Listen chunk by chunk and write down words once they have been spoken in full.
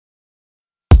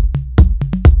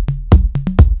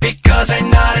Because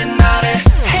I'm naughty, naughty.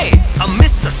 Hey, I'm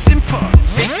Mr. Simple.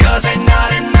 Because I'm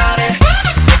naughty, naughty.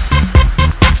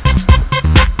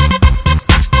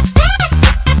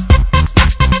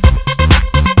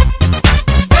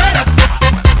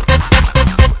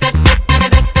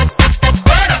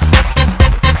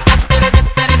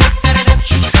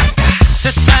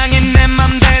 세상에 내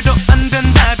맘대로 안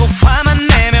된다고 화만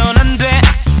내면 안 돼.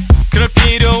 그럴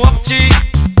필요 없지.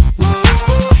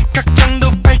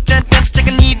 걱정도 팔자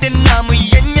작은 일에 너무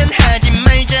연연하지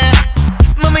말자.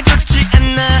 몸에 좋지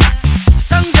않아.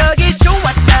 성적이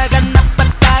좋았다가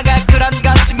나빴다가 그런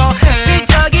거지 뭐.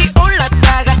 실적이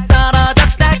올랐다가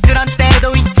떨어졌다 그런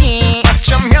때도 있지.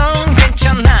 어쩌면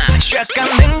괜찮아.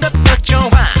 쉬어가는 것도 좋아.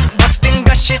 모든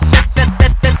것이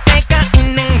때가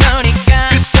있는 거니까.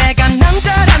 그때가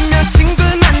남자라면 친구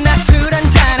만나 술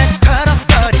한잔을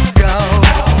털어버리고.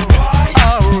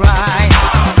 Alright.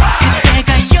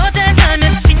 그때가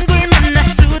여자라면 친구를 만나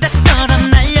수다 떨어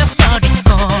날려버리고.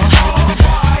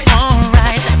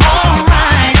 Alright,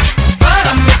 alright. But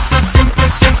I'm Mr. Simple,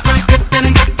 simple.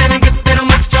 그때는 그때로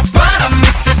멋져. But I'm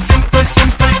Mr. Simple,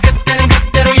 simple. 그때는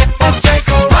그때로 예뻐.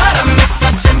 Jacob. But I'm Mr.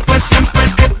 Simple, simple.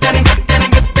 그때는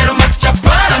그때로 멋져.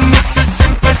 But I'm Mr.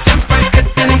 Simple, simple.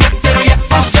 그때는 그때로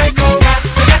예뻐. Jacob.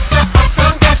 가자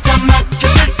어서 가자.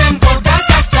 막혔을 땐 보다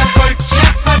가자. 골치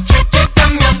아파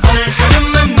죽겠다면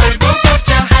얼굴만 놀고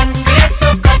보자. 안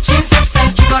그래도 거친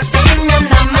세상 죽어다니면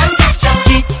나만 지쳐.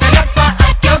 기다려봐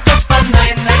아껴도 봐.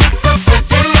 너의 날이 꼭 올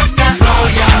테니까. Blow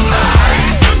your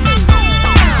mind.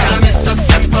 I'm Mr.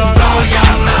 Simple. Blow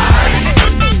your mind.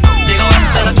 네가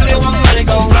왔잖아 두려워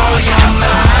말고. Blow your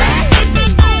mind.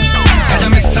 가자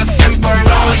Mr. Simple.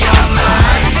 Blow your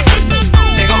mind.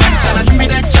 내가 왔잖아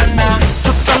준비됐잖아.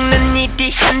 속 썩는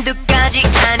일이 한두 가지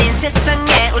아닌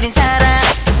세상에 우린 살아.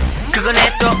 그건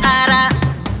애도 알아.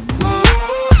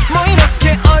 뭐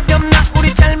이렇게 어렵나.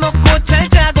 우리 잘 먹고 잘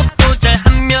자고 또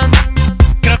잘하면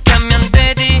그렇게 하면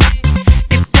되지.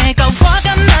 그때가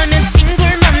화가 나면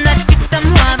친구를 만나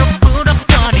뒷담화로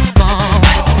불어버리고.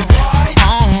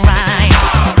 Alright.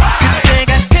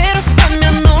 그때가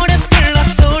괴롭다면 노래 불러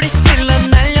소리 질러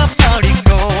날려버리고.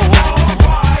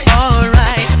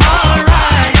 Alright,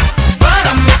 alright. But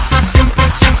I'm Mr. Simple,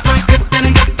 simple.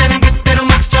 그때는 그때로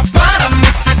멋져. But I'm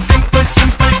Mr. Simple,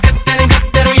 simple. 그때는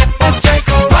그때로 예뻐.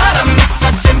 Jacob. But I'm Mr.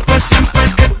 Simple,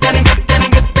 simple. 그때는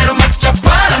그때로 멋져.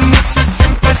 But I'm Mr.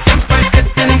 Simple, simple.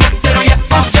 그때는 그때로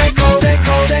예뻐. Jacob.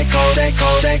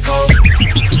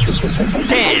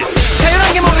 Dance.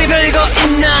 자유란 게 몸이 별거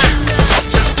있나.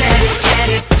 Just get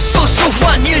it.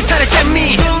 소소한 일탈의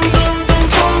재미.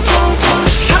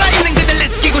 살아있는 그댈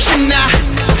느끼고 싶나.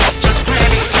 Just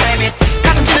grab it.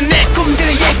 가슴 뛰는 내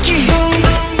꿈들의 얘기.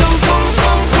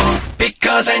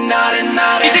 Because I'm naughty,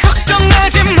 naughty. 이제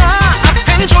걱정하지 마.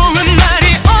 앞엔 좋은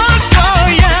날이 올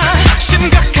거야.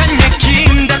 심각한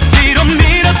얘기는 다 뒤로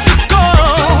밀어두고.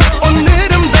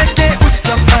 오늘은 밝게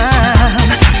웃어봐.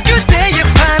 그대의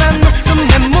환한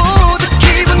웃음에 모두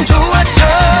기분 좋아져.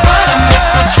 But I'm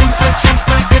Mr. Simple,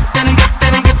 simple. 그때는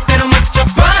그때로 멋져.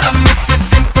 But I'm Mr.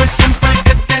 Simple, simple.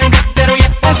 그때는 그때로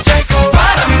예뻐. Jacob.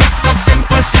 But I'm Mr.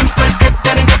 Simple, simple.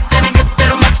 그때는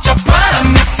그때로 멋져. But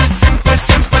I'm Mr. Simple,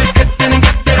 simple. 그때는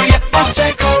그때로 예뻐.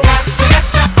 Jacob.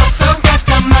 가자 어서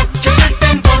가자. 막혔을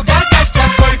땐 보다 가자.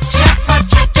 골치 아파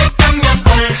죽겠다면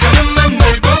얼굴만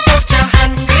놀고 보자.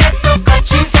 안 그래도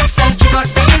거친 세상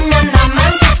죽어다니면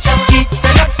나만 지쳐.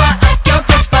 기다려봐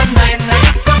아껴도 봐. 너의 날이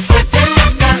꼭 올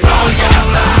테니까. Blow your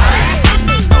mind.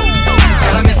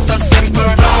 I'm Mr.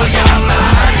 Simple. Blow your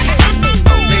mind.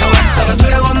 네가 왔잖아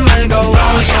두려워 말고.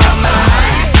 Blow your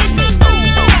mind.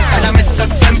 I'm Mr.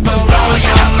 Simple. Blow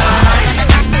your mind.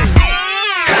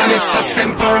 I'm Mr.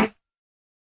 Simple.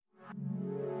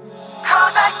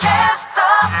 Cause I can't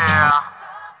stop. Yeah.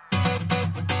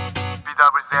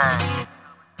 B-double-Z.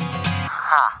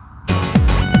 Ha.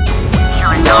 You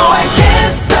No, I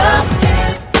can't stop.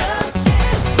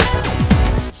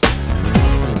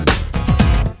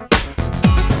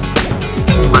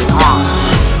 What's wrong?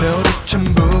 너를 좀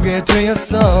보게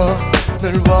되었어. 널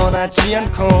원하지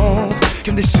않고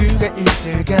견딜 수가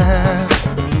있을까.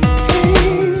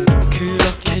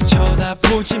 그렇게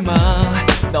쳐다보지 마.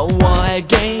 너와의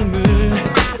게임을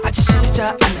아직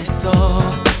시작 안 했어.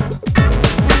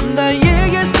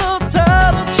 나에게서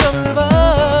다뤄줘봐.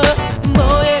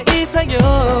 너의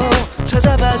이상형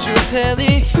찾아봐 줄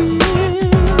테니.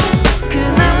 그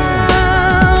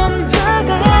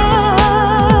남자가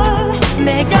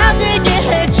내가 되게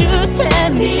해줄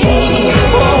테니.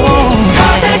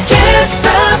 Cause I can't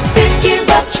stop thinking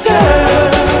about you,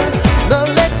 girl.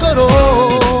 널 내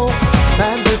거로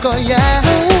만들 거야.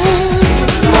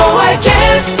 No, I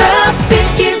can't stop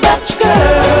thinking about you,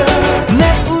 girl.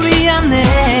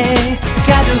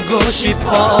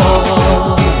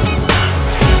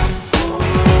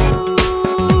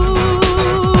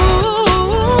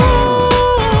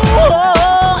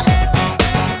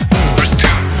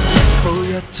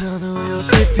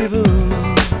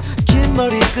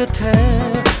 끝에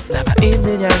남아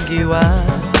있는 향기와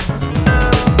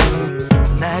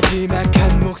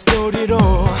나지막한 목소리로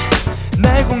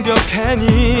날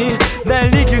공격하니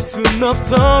날 이길 순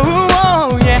없어.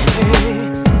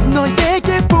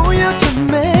 너에게 보여준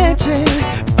매질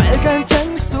빨간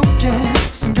장미 속에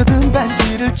숨겨둔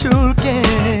반지를 줄게.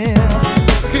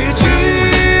 그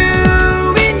주인이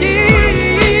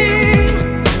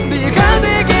네가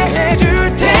되게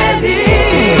해줄 테니.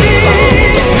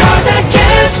 Cause I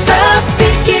can't stop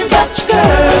thinking about you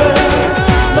girl.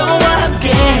 너와 함께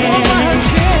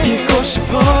있고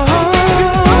싶어.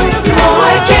 No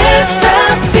I can't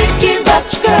stop thinking about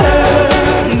you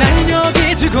girl. 날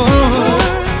여기 두고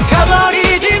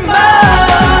가버리지 마.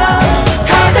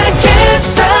 Cause I can't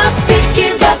stop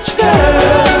thinking about you girl.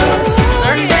 널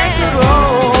내게로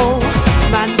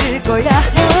만들 거야.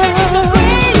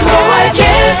 No I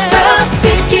can't stop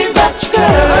thinking about you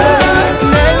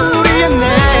girl. 내 우리의 내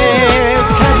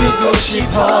가지고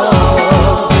싶어.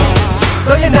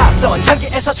 너의 낯선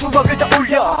향기에서 추억을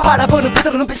떠올려 바라보는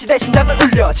그대로 눈빛이 내 심장을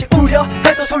울려. 지우려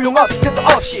해도 소용없이 끝도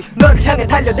없이 너를 향해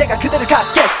달려 내가 그대를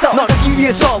갖겠어. 너를 이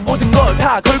위해서 모든 걸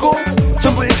다 걸고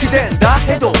전부 잃게 된다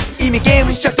해도 이미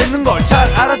게임은 시작되는 걸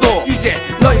잘 알아도 이제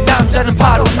너의 남자는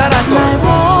바로 나란 걸.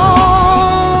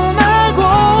 원하고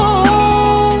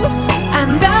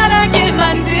안달하게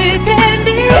만들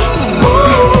텐데.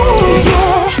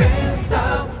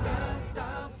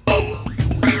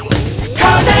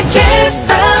 Cause I can't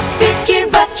stop thinking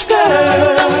about you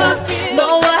girl.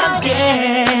 너와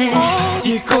함께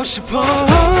있고 싶어.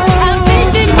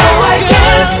 No I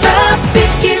can't stop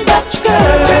thinking about you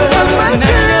girl. 날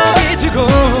여기 두고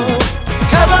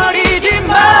가버리지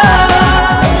마.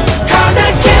 Cause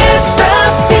I can't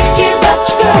stop thinking about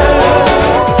you girl.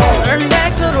 널 내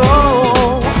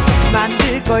거로 만들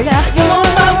거야. You're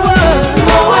my world.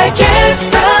 No I can't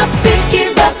stop thinking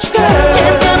about you girl.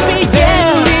 내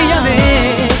우리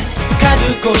안에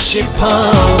가두고 싶어.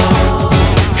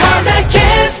 Cause I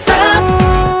can't stop.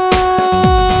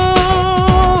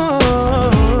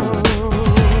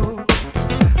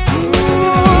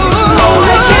 No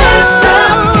I can't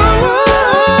stop.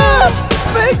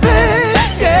 Baby,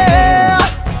 yeah.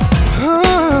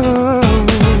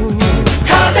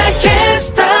 Cause I can't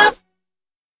stop.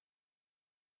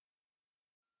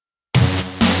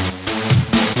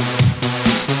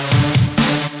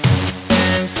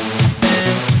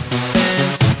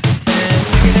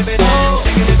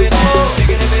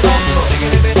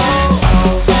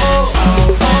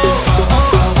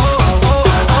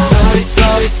 Sorry,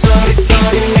 sorry, sorry,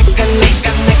 sorry.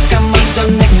 내가 먼저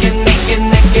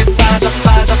내게 빠져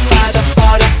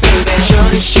baby.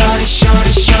 Shorty, shorty,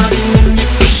 shorty, shorty. 눈이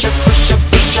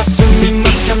부셔 숨이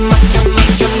막혀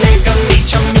내가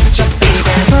미쳐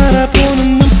baby. 바라보는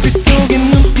눈빛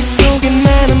속에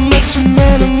나는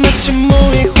마치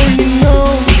뭐에 홀린 너.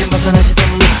 이게 벗어나지도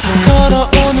못해.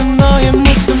 걸어오는 너의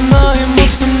모습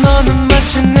너는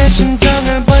마치 내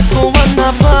심장을 밟고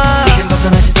왔나봐. 이게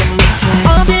벗어나지도 못해.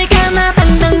 어딜 가나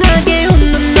당당하게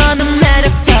웃는 너는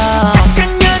매력적.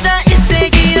 착한 여자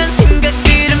일색이란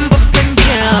생각들은 보편적.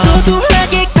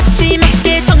 도도하게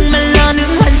거침없게 정말 너는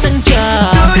환상적.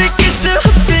 돌이킬 수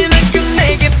없을 만큼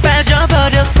내게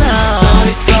빠져버렸어.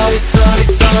 Sorry, sorry, sorry,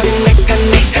 sorry. 내가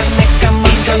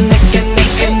먼저 내게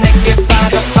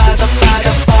빠져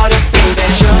baby.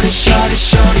 Shorty, shorty,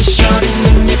 shorty, shorty.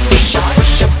 눈이 부셔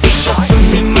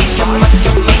숨이 막혀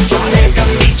내가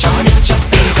미쳐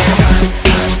baby.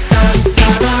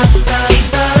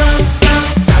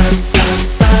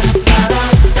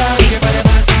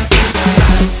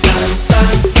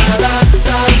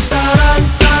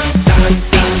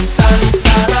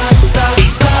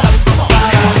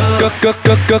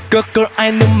 걸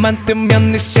아이 눈만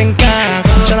뜨면 네 생각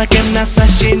전화게 나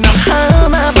사실 너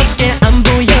하나밖에 안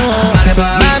보여.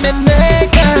 맘에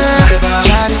내가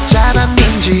자리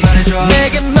잡았는지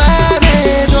내게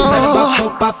말해줘.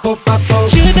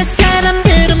 주변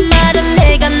사람들은 말은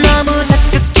내가 너무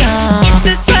적극적.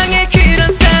 세상에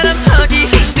그런 사람 어디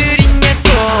흔들리냐고.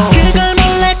 그걸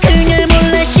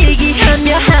몰라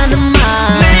시기하며 하는 말.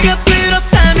 내가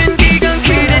부럽다면 그건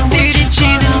그대들이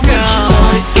지는 거.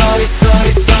 Sorry,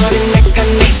 sorry, sorry.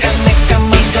 내가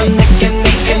먼저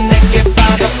내게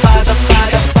빠져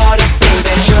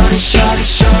baby. Shorty, shorty,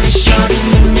 shorty, shorty.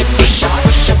 눈이 부셔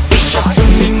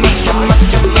숨이 막혀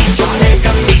내가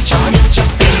미쳐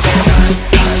baby.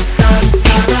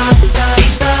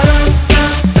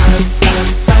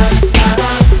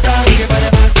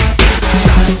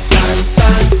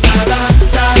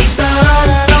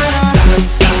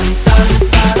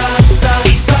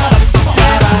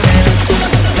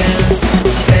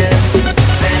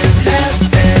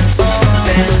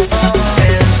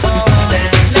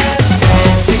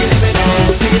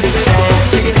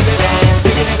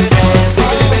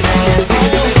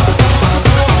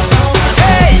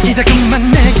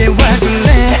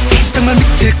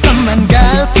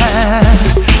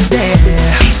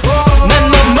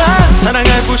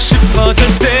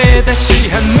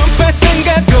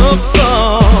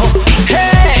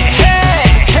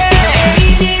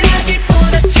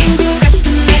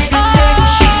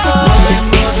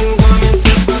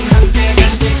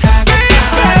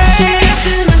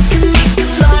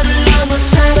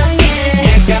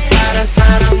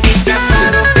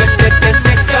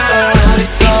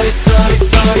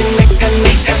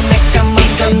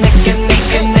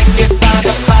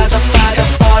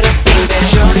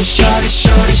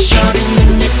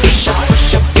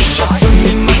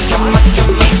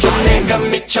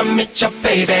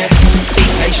 baby.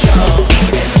 Hey, show.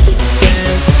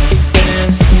 Dance,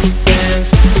 dance,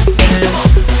 dance,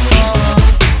 dance.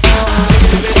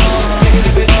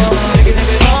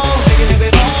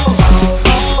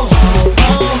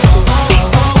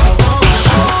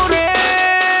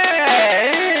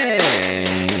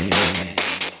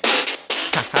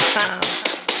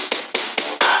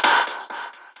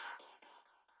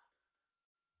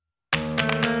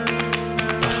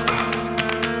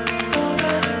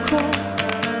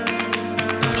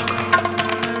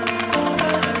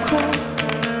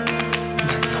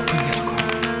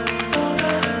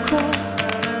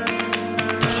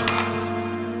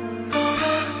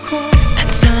 다른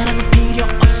사람은 필요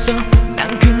없어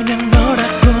난 그냥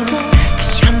너라고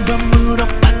다시 한번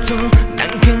물어봐도 난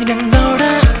그냥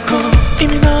너라고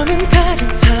이미 너는 다른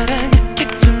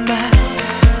사랑이겠지만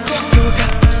어쩔 수가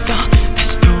없어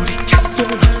다시 돌이킬 순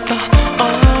없어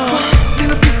내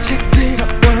눈빛에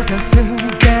뜨거워간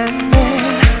순간에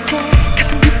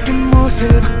가슴 깊은 못을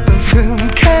봤던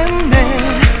순간에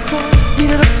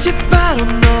미련 없이 바로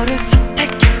너를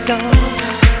선택했어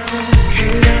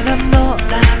그래 난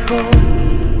너라고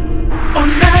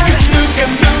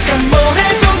누가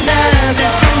뭐래도 나는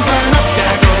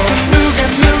상관없다고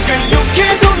누가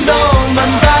욕해도 너만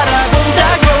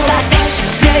바라본다고 나 다시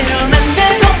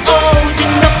태어난데도 오직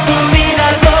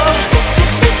너뿐이라고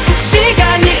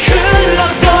시간이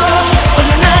흘러도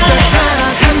널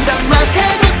사랑한단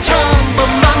말해도 천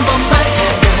번만 번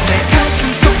말해도 내 가슴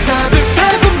속 답을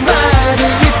타고 말은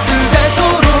입술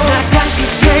닳도록 나 다시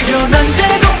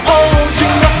태어난데도 오직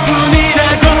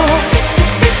너뿐이라고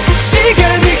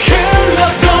시간이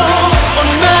흘러도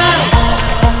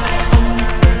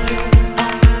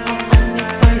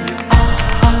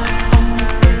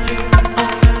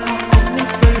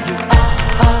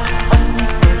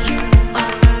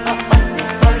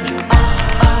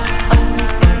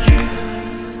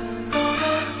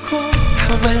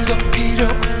아무 말도 필요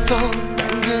없어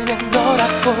난 그냥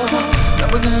너라고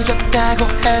너무 늦었다고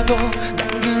해도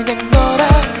난 그냥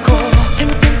너라고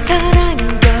잘못된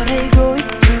사랑인 걸 알고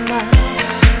있지만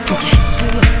포기할 수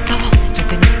없어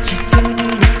절대 놓칠 수는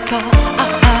없어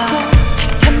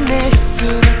차차 내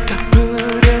입술은 더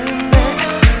부르네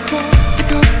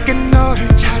뜨겁게 너를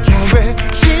찾아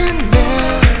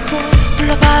외치네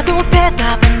불러봐도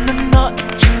대답 없는 너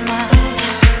있지만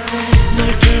널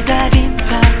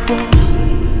기다린다고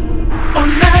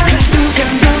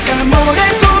누가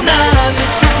뭐래도 나는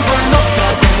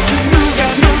상관없다고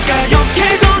누가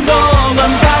욕해도 너만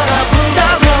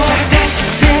바라본다고 나 다시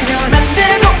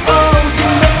태어난데도 오직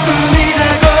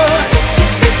너뿐이라고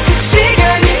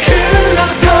시간이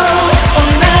흘러도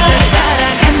날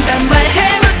사랑한단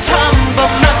말해도 천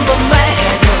번만 번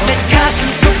말해도 내 가슴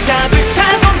속 답을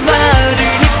타고 말은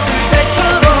입술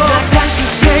닳도록 나 다시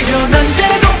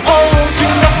태어난데도 오직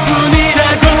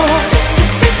너뿐이라고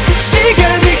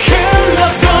시간이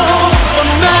흘러도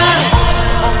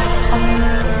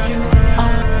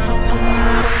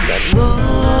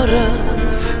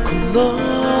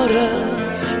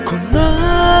너라고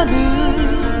나는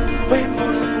왜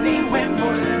모르니 왜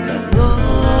모르니 난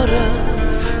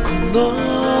너라고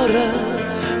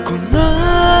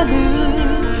나는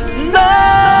누가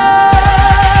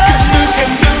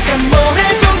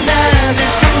뭐래도 나는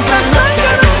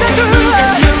상관없다고 누가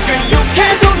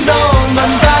욕해도 너만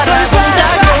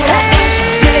바라본다고 다시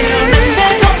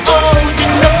태어난데도 오직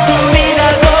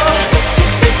너뿐이라고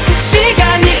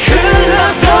시간이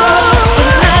흘러도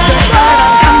날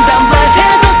사랑한단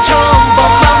말해도 천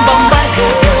번만 번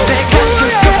말해도 내 가슴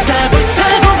속 답을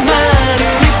타고 말은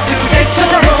입술에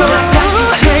서로 나 다시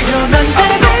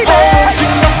태어난데도 오직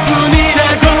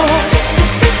너뿐이라고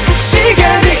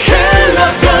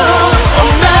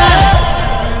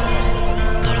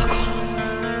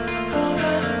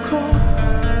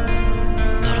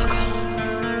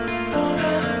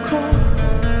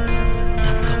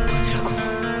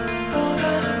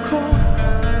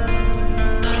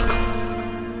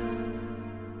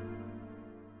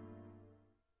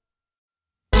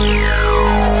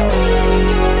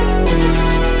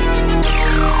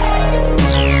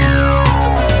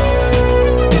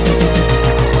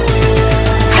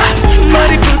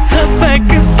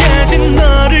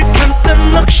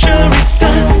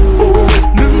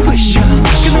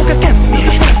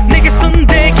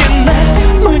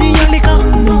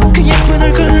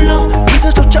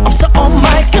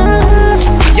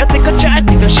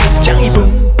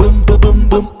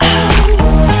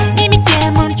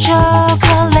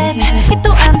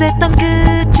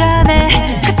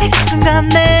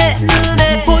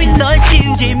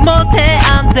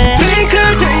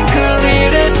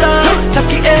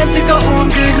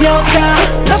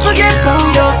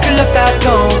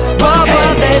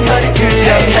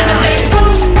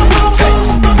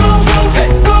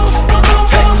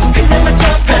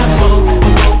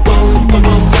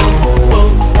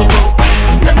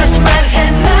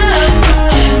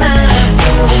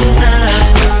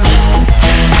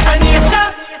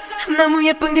너무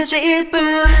예쁜 게 제일뿐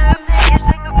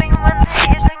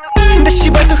다시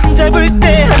봐도 흠잡을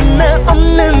때 하나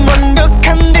없는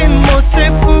완벽한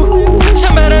뒷모습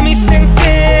찬바람이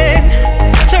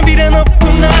쌩쌩 잠비란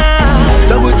없구나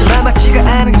너무 좀 아맣지가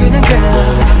않은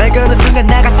그녀가 말 거는 순간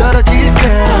나가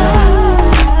떨어질까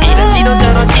이러지도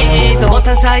저러지도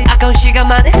못한 사이 아까운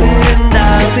시간만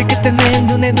흐른다 너들 그때 내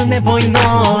눈에 보인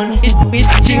넌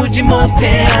일시 지우지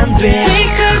못해 안돼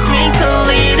Twinkle twinkle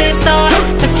little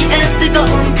star 찾기엔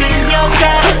뜨거운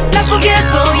그녀가 나쁘게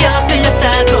보여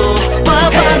들렸다고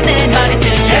봐봐 내 말이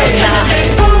들렸나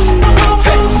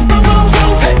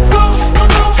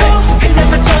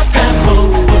그날만 쳐다보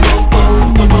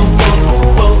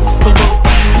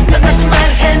넌 다시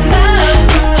말해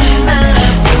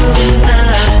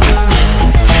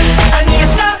아니야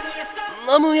stop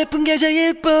너무 예쁜 게 제일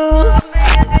예뻐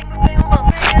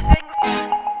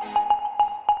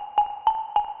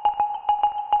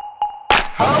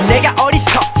내가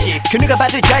어리석지 그녀가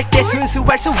봐도 절대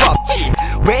순수할 수 없지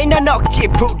왜 넌 억지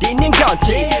부리는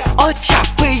건지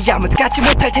어차피 아무도 갖지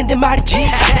못할 텐데 말이지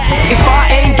If I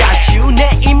ain't got you 내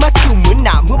입맞춤은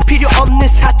아무 필요 없는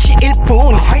사치일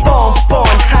뿐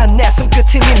뻔뻔한 내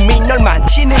손끝은 이미 널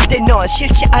만지는데 넌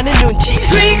싫지 않은 눈치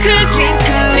Twinkle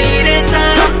twinkle little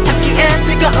star 찾기엔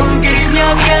뜨거운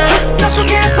그녀가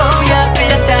나쁘게 보여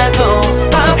들렸다고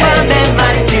봐봐 내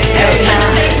말이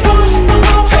들렸나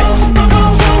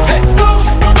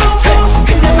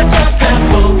그날만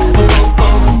쳐다보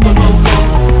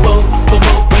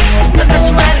넌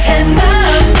다시 말해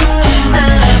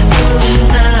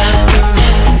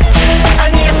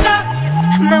아니야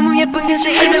stop 너무 예쁜 게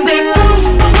제일 예뻐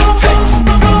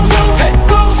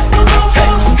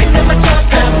그날만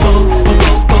쳐다보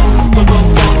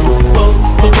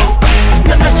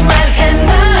넌 다시 말해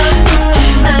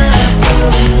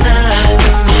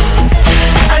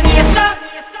아니야 stop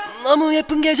너무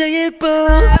예쁜 게 제일 예뻐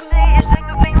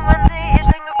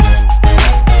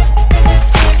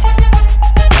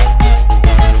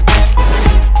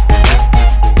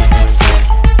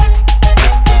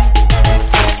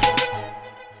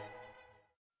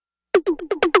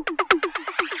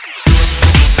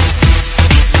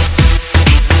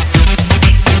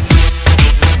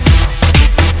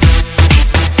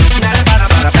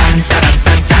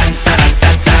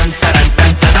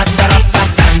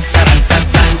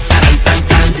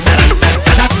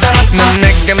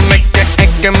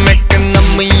넌 내가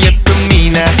너무 예쁜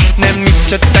미나 난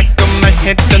미쳤다고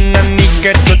말했던 난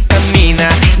네가 좋다 미나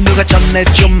누가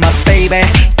전해줘 my baby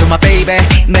to my baby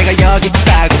내가 여기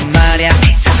있다고 말야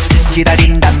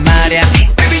기다린단 말야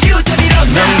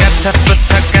넌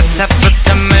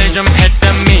같아부터 말 좀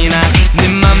했다 미나 네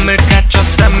맘을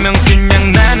갖췄다면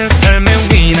그냥 나는 삶의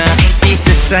위나 이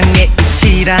세상에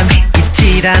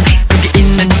이치란 여기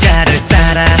있는 자를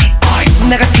따라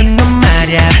나 같은 놈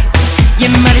말야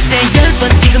옛말에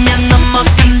 10번 찍으면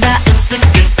넘어간다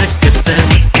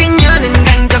으쓱 그녀는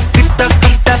강적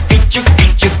끄떡없다 삐죽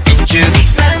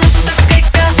나는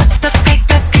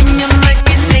어떡할까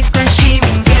그녀만이 내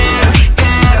관심인 girl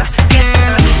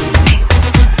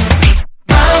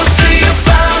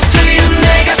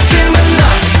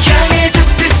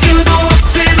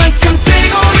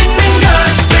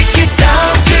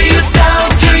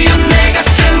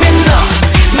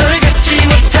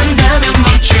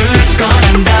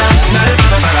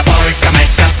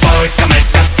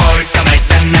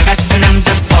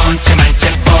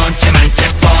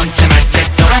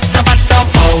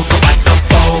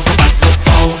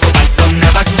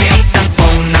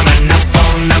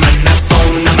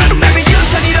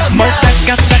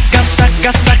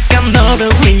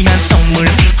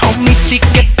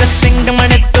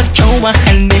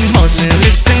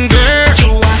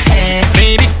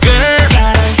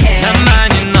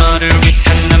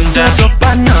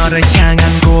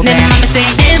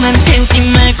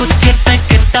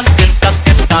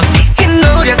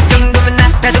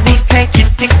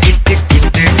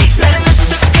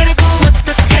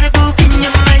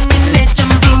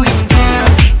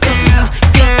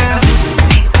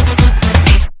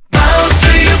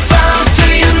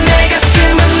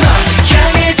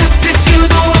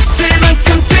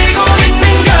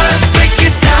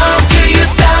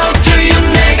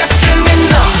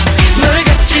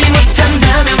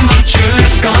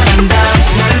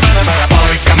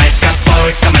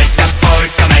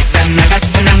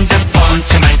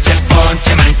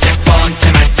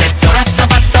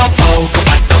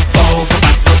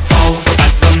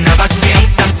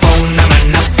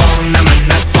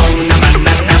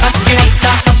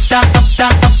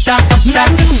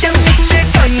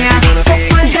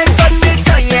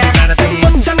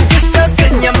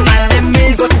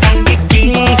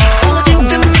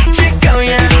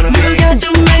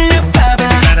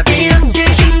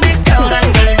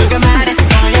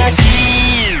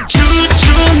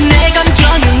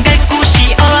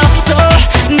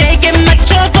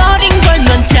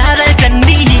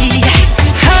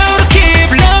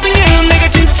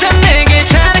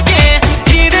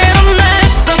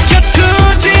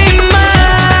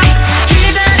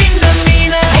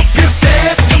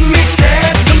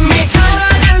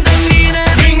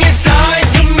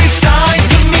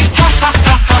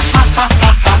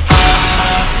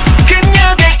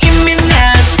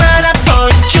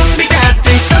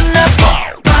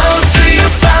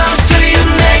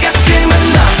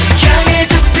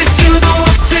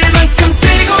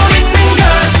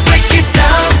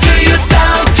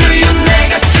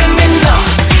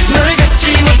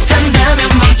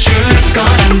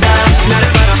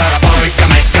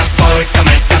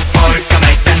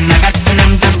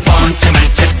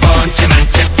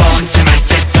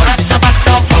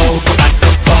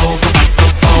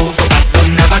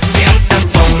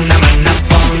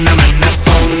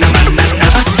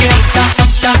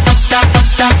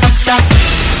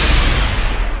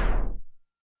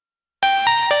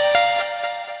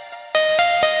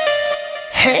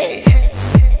Hey.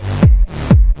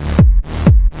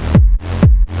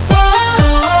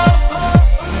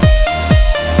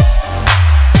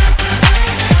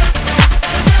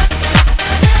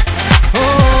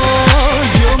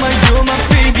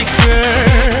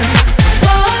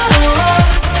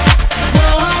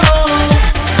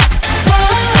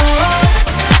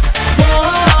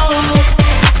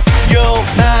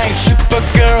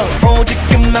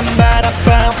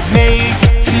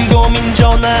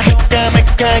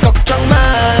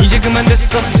 이제 그만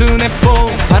됐어 스냅보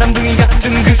바람둥이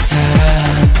같은 그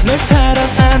사람 널 사랑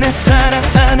안해 사랑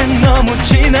안해 너무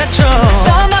지나쳐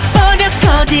떠나버려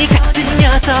거지 같은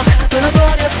녀석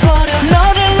떠나버려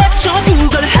너를 낮춰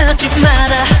그걸 하지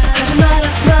마라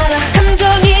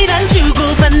감정이란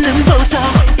주고받는 보석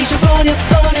잊어버려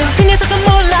그 녀석은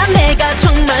몰라 내가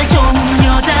정말 좋은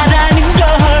여자라는 걸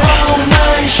Oh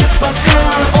my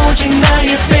supergirl 오직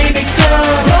나의 baby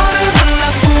girl 너를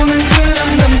몰라보는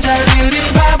그런 남자들이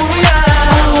바보야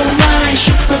Oh my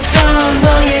supergirl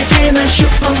너에게 난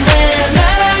슈퍼맨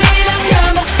사랑이란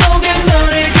감옥 속에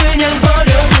너를 그냥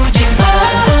버려두지 마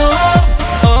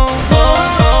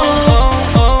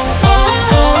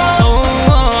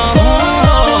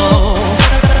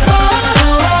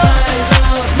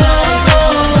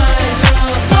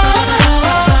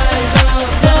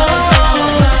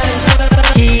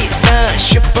He's not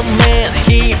Superman,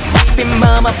 he must be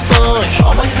mama boy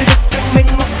어머니들 같은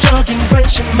맹목적인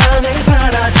관심만을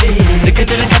바라지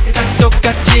느껴지는 같아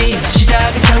똑같지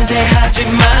시작은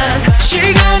장대하지만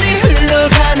시간이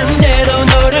흘러가는데도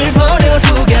너를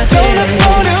버려두게 돼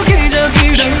버려 그저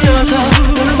그런 녀석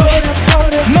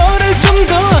너를 좀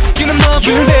더 아끼는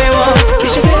법을 배워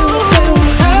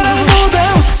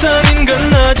사랑보다 우선인 건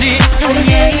너지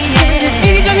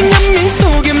이적인 연민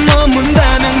속에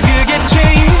머문다면 그게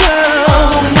죄인가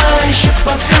Oh my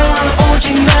supergirl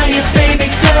오직 나의 baby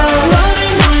girl 너를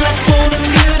몰라보는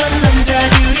그런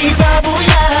남자들이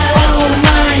바보야 Oh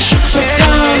my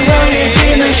supergirl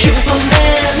너에게 난 슈퍼맨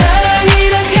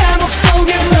사랑이란 감옥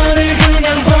속에 너를 그냥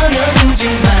버려두지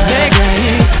마 내가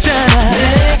있잖아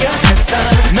내 곁에서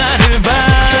나를 봐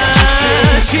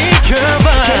지켜봐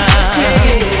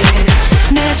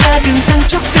내 작은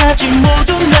상처까지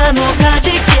모두 나눠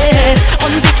가질게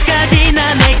언제까지나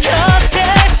내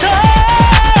곁에서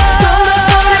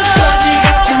떠나버려 거지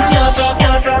같은 녀석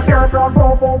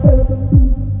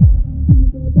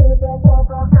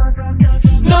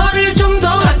너를 좀 더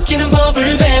아끼는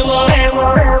법을 배워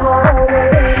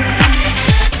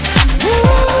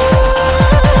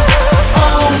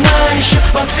Oh my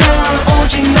supergirl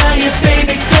오직 나의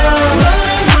baby girl 너를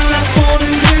몰라보는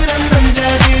그런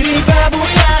남자들이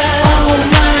바보야 Oh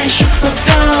my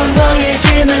supergirl 너에게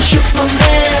난 슈퍼맨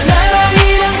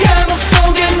사랑이란 감옥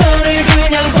속에 너를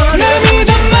그냥 버려 날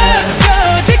믿어 맡겨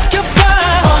지켜봐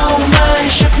Oh my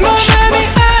supergirl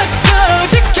아껴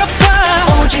지켜봐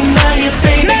오직 나의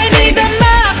baby 날 믿어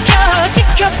맡겨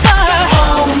지켜봐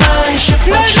Oh my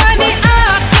supergirl 날 많이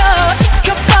아껴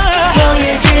지켜봐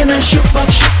너에게 난 슈퍼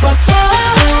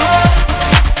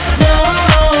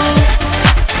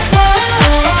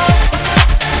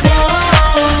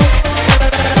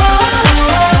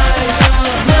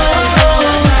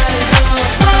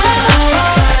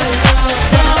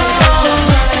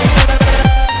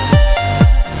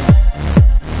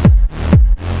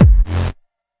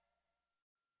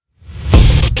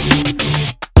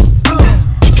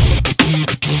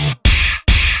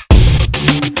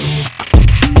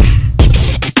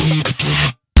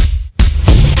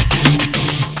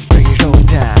Bring it on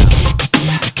down.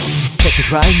 Take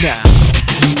it right now.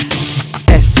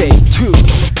 SJ2.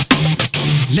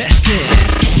 Let's get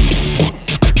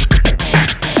it.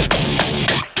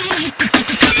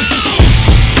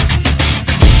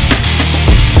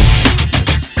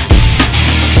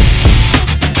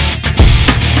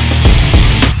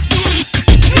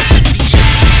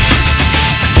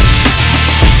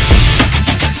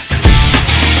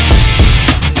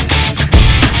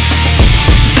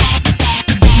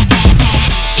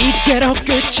 이대로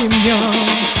끝이면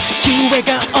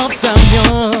기회가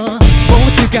없다면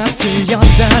모두가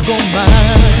틀렸다고만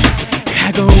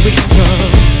하고 있어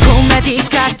코미디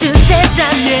같은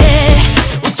세상에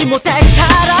웃지 못할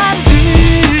사람들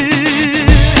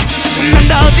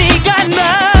난 어디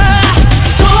갔나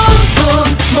돈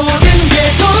모든 게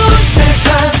돈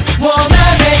세상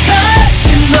원한에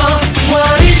갇힌 너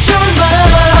What is your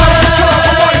mind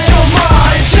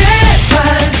제발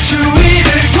주위를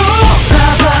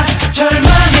돌아봐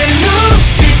절망의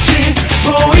눈빛이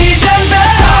보이잖아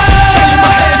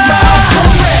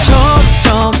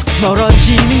점점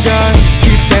멀어지는 걸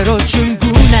그대로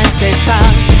충분한 세상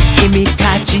이미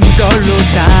가진 걸로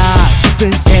다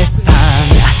기쁜 세상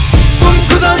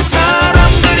보던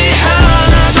사람들이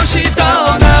하나둘씩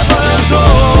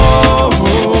떠나버려도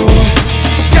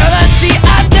변하지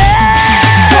않네.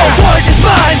 The world is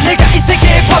mine. 내가 이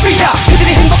세계의 법이야.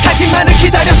 그들이 행복하기만을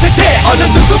기다렸을 때 어느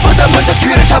누구보다 먼저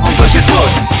기회를 잡은 것일 뿐.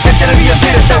 약자를 위한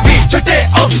배려 따위 절대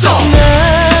없어.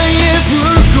 나의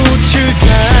불꽃을 다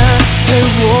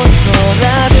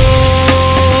태워서라도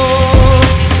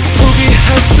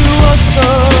포기할 수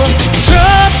없어.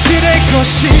 저들의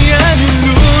것이 아닌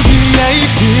우리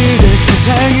아이들의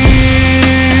세상을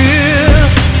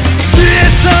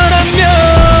위해서라면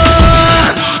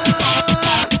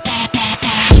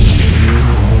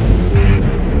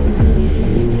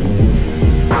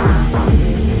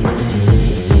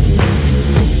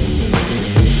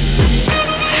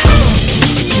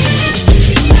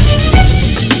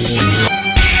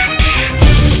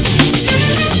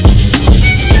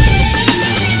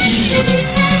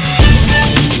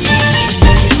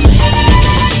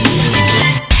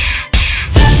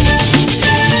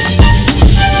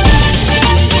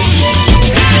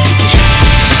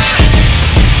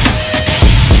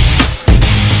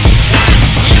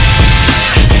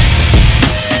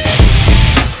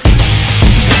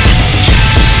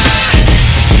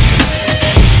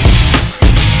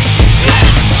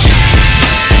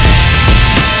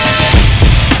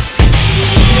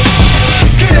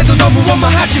너무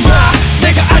원망하지마.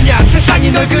 내가 아냐. 세상이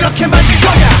널 그렇게 만들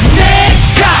거야.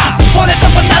 내가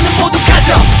원했던 건 나는 모두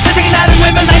가져. 세상이 나를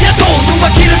외면 날려도 눈과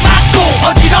귀를 막고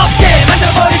어지럽게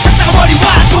만들어버릴 적당한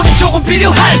머리와 돈이 조금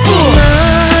필요할 뿐.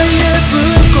 나의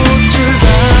불꽃을 다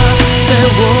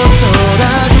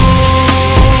태워서라도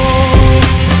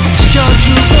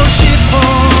지켜주고 싶어.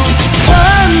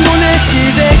 환문의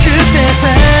시대 그때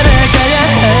살아가야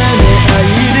하는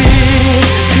아이를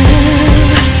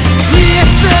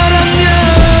위해서라면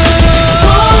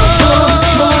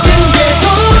모든 게 돈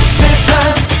세상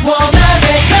원한의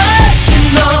가진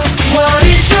너 What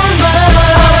is your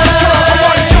mind?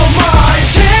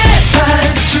 제발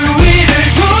주위를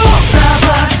돌아봐.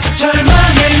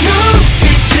 절망의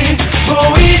눈빛이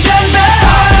보이잖아.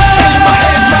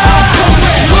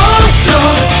 모두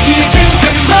이젠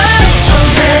그만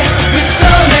좀해.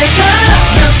 윗선에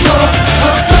가면 또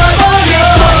벗어버려.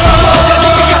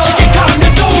 가시게 가면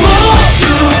또 모두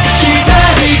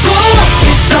기다리고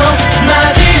있어.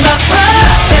 마지막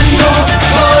밤엔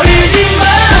놓아버리지 마.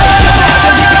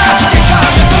 가시게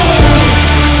가면 또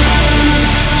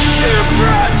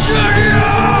슈퍼주니어.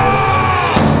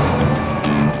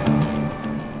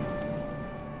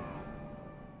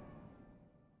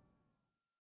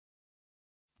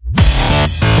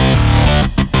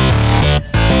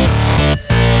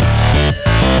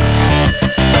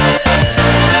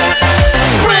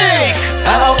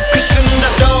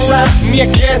 Me I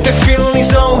get the feeling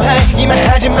so high.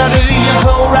 이만하지 말을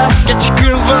이어보라. Get your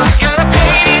groove on. Gotta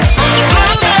paint it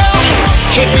all blue.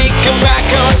 Keep it come back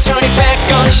on, turn it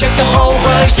back on. Shake the whole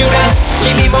world, you dance.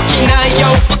 김이 먹히나요?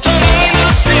 어떤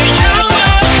힘을 쓰여?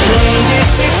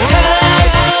 Ladies, it's time.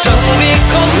 Don't be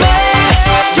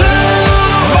command.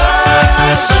 Blue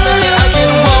world. So many I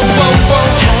get wow, wow, wow.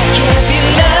 사계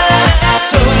빛나.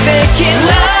 So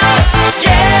내길라.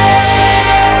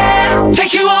 Yeah.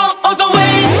 Take you all the way.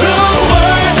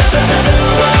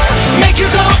 Make you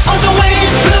go all the way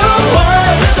blue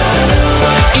world.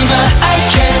 이만 I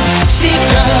can see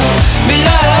the 미래.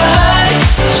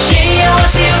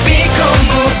 시야와세요 become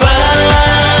mobile.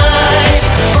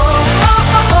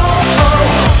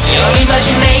 Your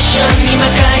imagination 이만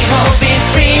가요 be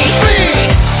free.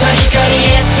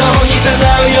 사시가리에 또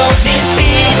이상하요 this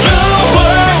beat blue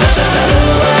world.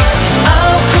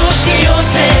 아우쿠시요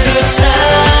세르타이.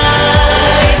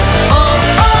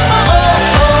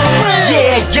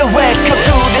 Yeah, welcome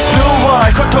to this blue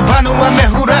world. 코토바누와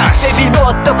메후라스. Baby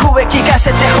뭐 또 구획기가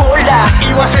세때 홀라.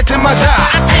 이와 세트마다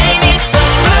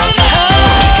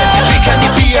비칸이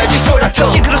비야지 소라토.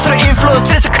 시그루스로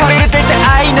인플루언스에서 거리를 뗄 때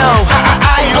I know.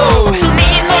 I know.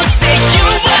 눈이 널 say you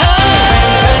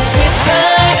are. 세상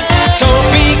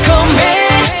Don't be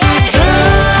command.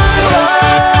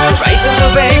 Right on the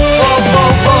way.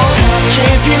 사계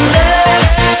빛나.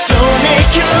 So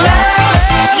make it loud.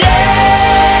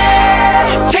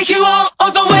 Yeah. Take you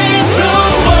all the way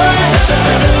blue world.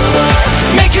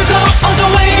 Make you go all the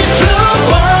way blue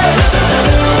world.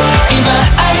 이만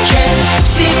I can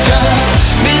see the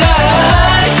미래.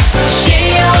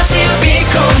 시야와세요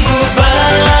become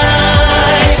mobile.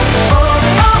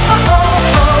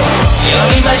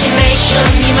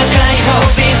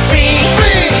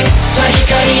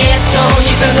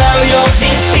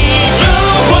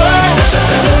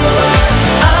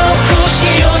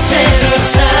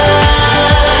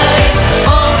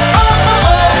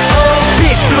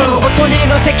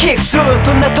 true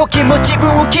どんな時も自分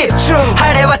を keep true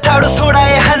晴れ渡る空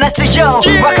へ放つよ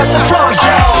若さ flow yo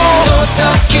遠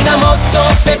先なもっと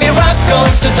Baby rock on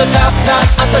to the top top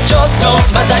あとちょっと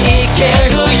まだいけ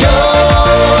るよ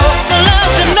So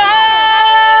love the night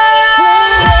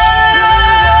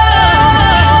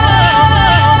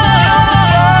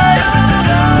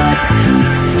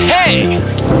Hey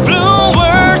blue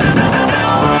world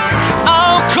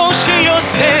青こし寄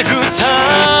せる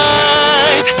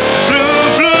tide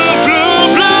Blue blue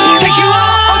blue blue Take you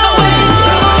all the way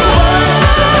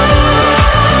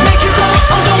Make you go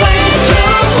all the way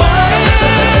blue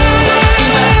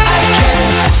今 I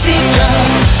can see the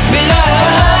未来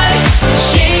幸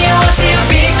せ呼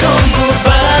び込む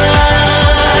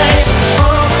vibe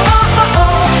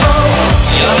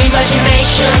Your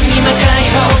imagination 今解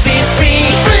放 Be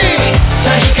free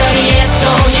さあ光へと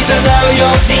誘うよ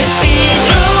This beat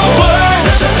Blue world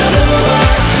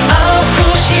青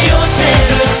くし寄せる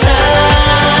tide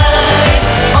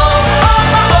Oh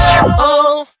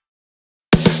oh oh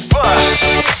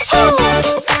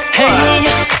Hey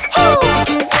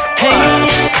Hey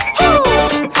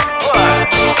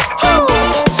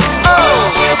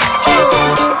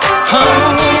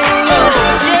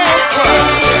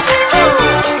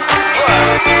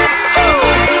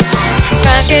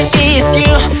Target is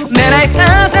you 내 나이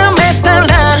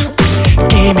사담했달라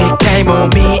기미까지 못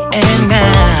見え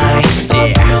ない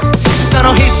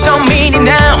서로瞳に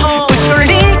now映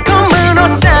り込むの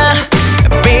さ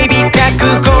Baby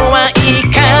覚悟はいい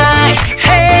かい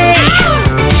Hey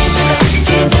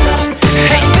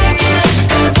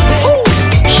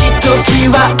ひとき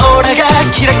わオーラが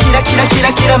キラキラキラキ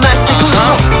ラキラ増してく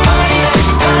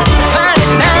Party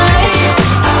night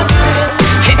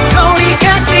一人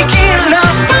がちぎる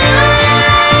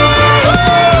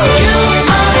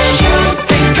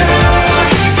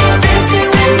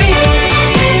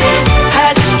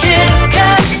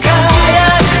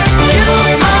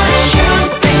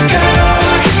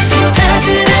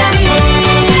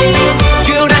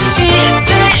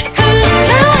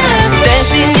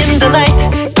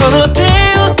この手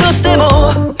をとって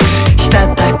もした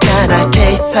たかな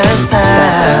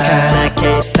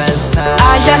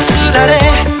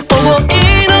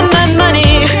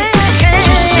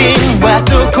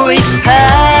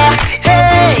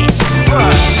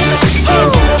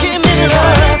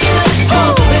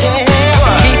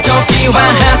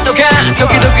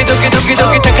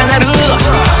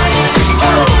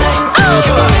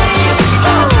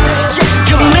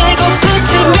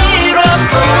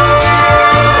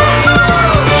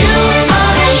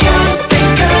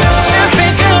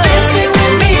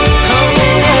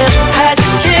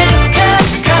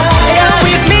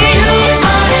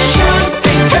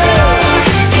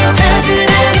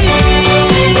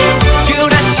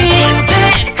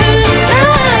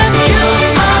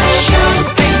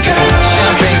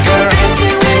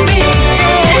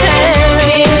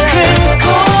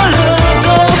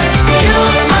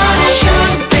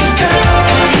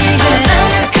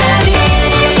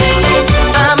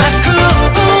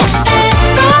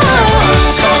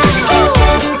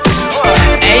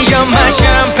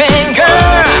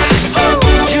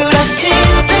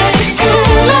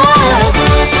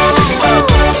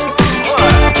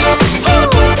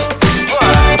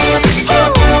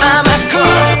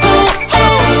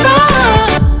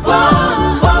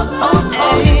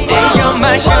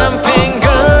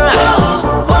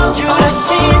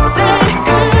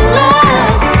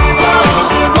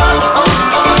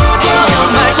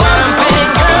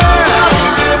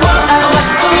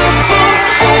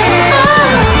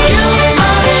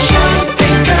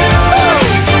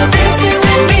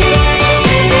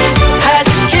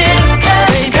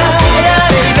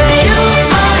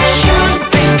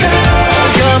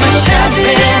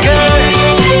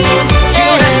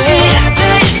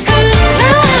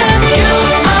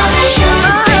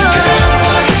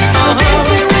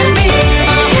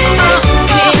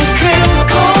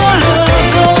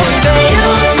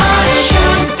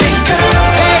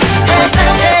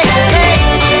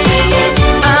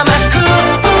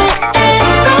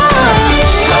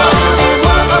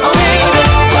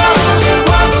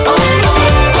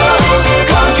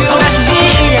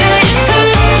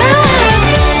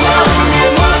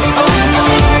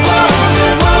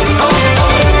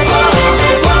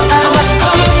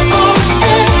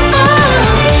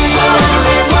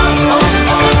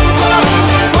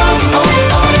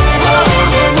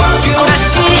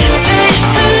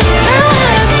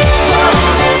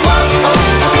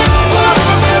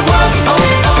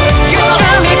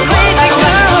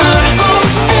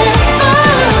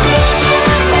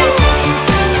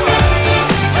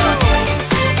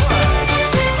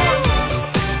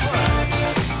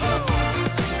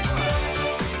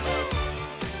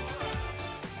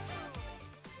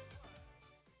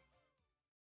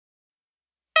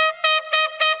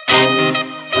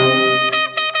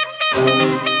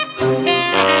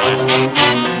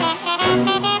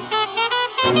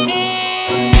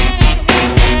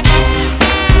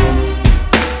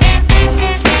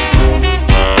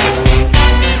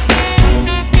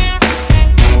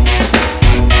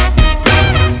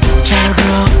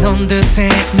온 듯해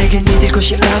내겐 잊을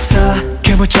곳이 없어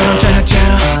괴물처럼 짜여져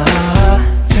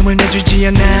틈을 내주지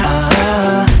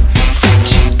않아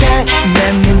솔직한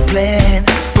맞는 플랜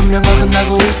분명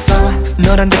어긋나고 있어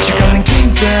너랑 같이 걷는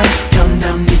긴 벽 Dum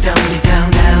dum di dum di down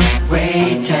down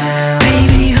way down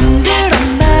Baby 흔들어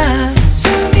나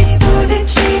숨이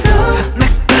부딪히고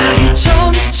맥박이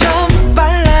점점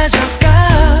빨라져가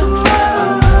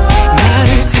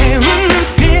나를 세운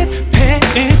눈빛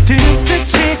배일 듯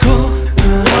스치고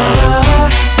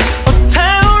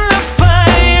타올라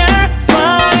fire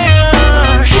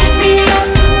fire Hit me up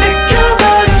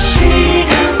느껴버린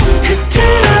시간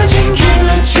흐트러진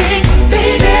균질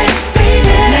Baby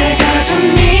baby 내가 더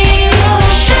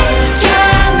밀어줘 야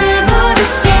내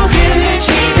머릿속을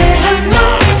지배한 너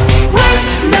Right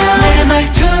now 내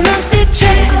말투 눈빛에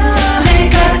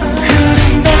내가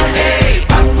흐른다 Hey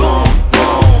bang boom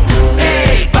boom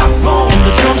Hey bang boom And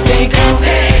the drums they go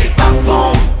Hey bang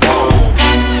boom boom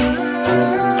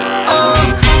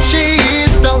She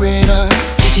is the winner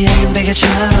지지 않는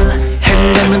베개처럼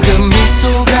해내는 그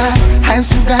미소가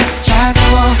한순간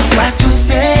차가워 What to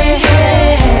say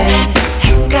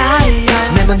헷갈려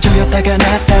내 맘 조였다가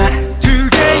났다 두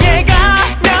개의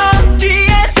가면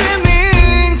뒤에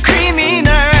숨은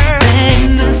criminal 내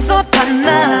눈썹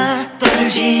하나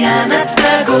떨지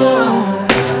않았다고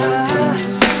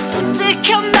또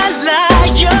찍혀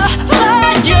날라요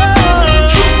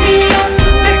Hit me up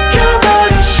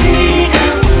느껴버린 시간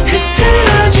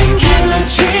흐트러진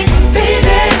균질 Baby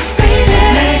baby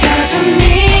내가 더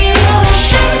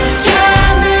밀어줘 야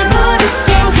내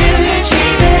머릿속을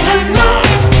지배한 너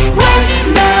Right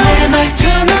now 내 말투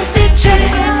눈빛에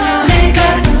내가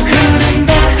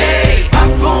흐른다 Hey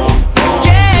bang boom boom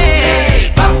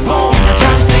Yeah bang boom And the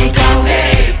drums they go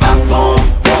Hey bang boom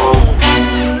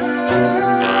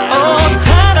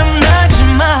바람나지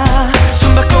마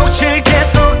숨바꼭질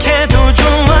계속해도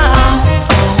좋아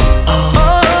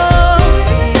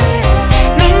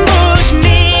눈부신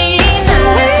미소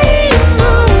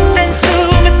난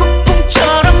숨에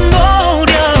폭풍처럼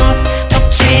녹여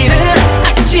덥지는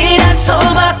아찔한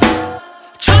소막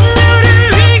전율을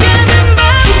위가는 밤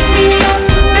Hit me up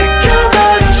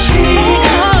느껴버린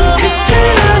시간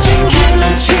흐트러진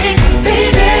균질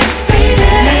Baby baby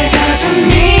내가 더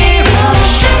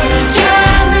밀어줘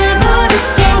야 내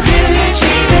머릿속을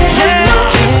지배한 너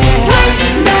Right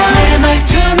now 내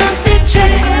말투 눈빛에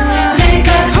내가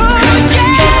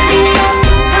흐른다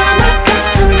사막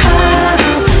같은 하루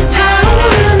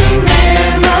타오르는 내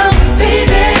맘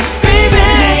Baby baby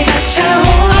내가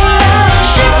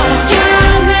차올라줘 야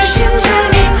내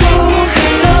심장이 또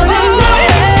흘러는 너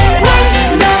Right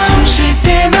now 숨 쉴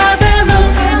때마다 너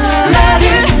나를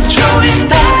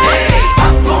조인다 Hey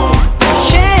bang boom boom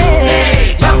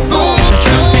Hey bang boom The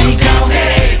drums they go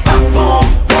Hey bang boom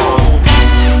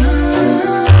boom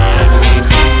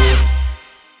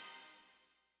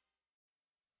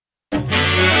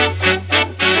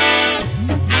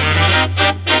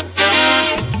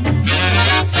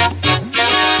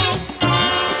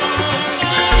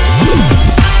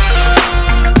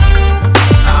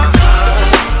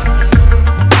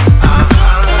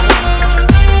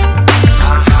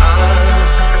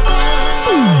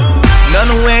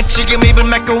너는 왜 지금 입을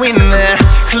막고 있나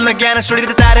흘러가는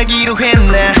소리를 따르기로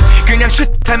했나 그냥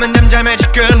슛하면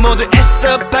잠잠해질 걸 모두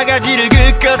애써 바가지를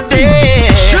긁었대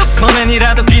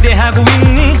슈퍼맨이라도 기대하고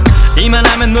있니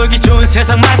이만하면 놀기 좋은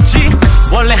세상 맞지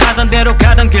원래 하던 대로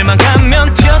가던 길만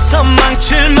가면 튀어서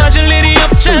망칠 맞을 일이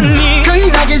없잖니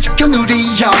거인하게 지켜는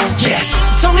우리 형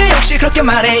Yes 정말 역시 그렇게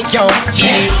말해요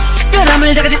Yes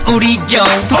특별함을 작아진 우리 형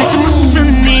도대체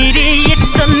무슨 일이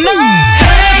있었나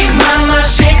Hey mama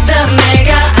shake that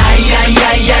내가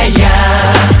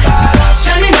아야야야야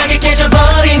잔인하게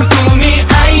깨져버린 꿈이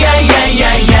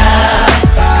아야야야야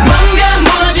뭔가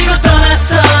무너지고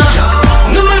떠났어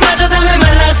눈물마저 담에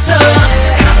말랐어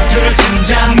감투를 쓴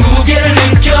자 무게를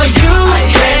느껴 You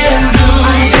can do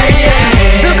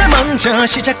it 누가 먼저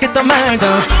시작했던 말도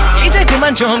이제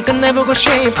그만 좀 끝내보고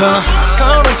싶어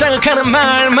서로 자극하는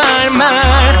말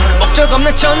목적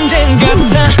없는 전쟁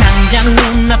같아 당장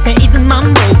눈앞에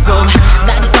이들만 보고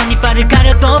날이 선 이빨을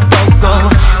가려도 보고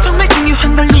정말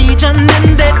중요한 걸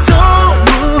잊었는데 또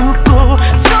묻고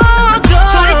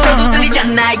소리쳐도 들리지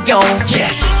않나요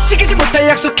Yes 지키지 못할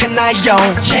약속했나요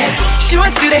Yes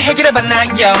시원스레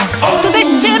해결해봤나요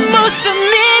도대체 무슨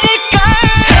일일까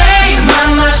Hey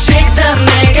mama shake that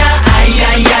내가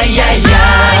아야야야야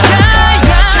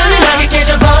잔인하게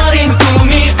깨져버린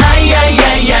꿈이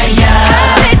아야야야야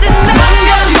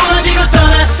뭔가 무너지고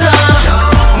떠났어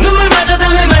눈물마저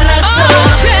담에 말랐어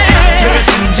감투를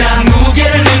쓴 자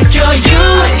무게를 느껴 You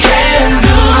can do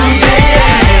it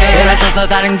서서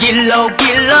다른 길로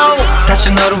다시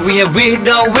너를 위해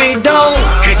위로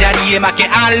그 자리에 맞게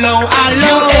알로 You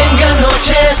ain't got no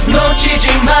chance 놓치지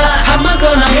마 한 번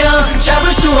더 나면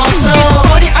잡을 수 없어 It's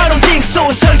funny I don't think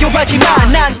so 설교하지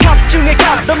마난 각 중에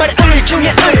각 너 말은 을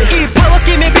중에 이 파워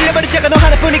팀에 빌려버린 자가 너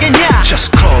하나뿐이겠냐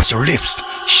Just close your lips,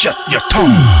 shut your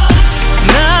tongue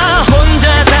나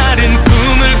혼자 다른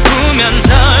꿈을 꾸면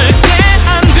절대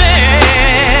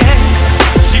안돼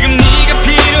지금 네가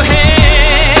필요해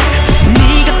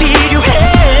네가 필요해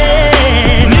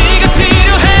네가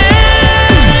필요해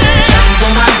잠도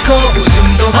많고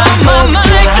웃음도 많고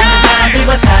좋아하는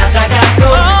사람들과 살아가고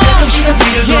가끔씩은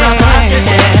뒤를 돌아봤을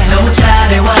때 너무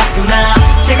잘해왔구나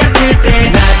생각할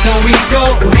때 나도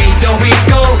있고 우리도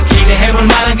있고 기대해볼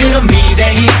만한 그런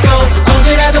미래 있고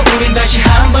언제라도 우린 다시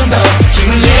한 번 더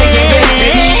힘을 내게 될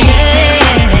테니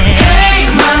Hey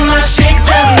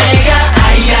mamacita 내가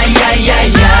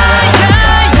아이야야야야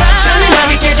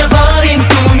잔인하게 깨져버린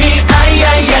꿈이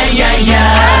아이야야야야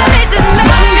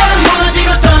맘과 무너지고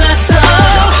떠났어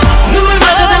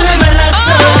눈물마저 다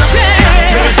메말랐어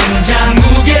같은 심장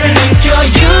무게를 느껴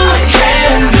You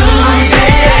can do it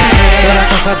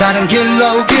돌아서서 다른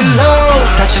길로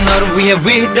다시 너를 위해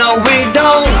위로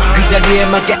그 자리에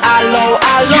맞게 알로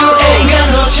You ain't got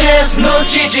no chance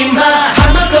놓치지 마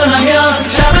한 번 떠나면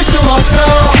잡을 수 없어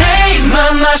Hey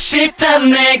mamacita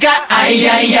내가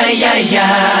아이야야야야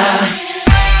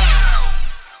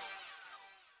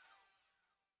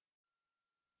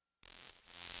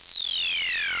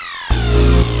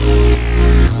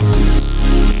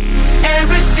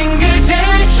Every single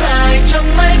day try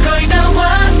정말 거의 다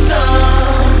왔어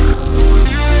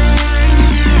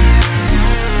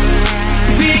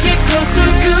We get close to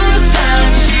good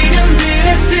time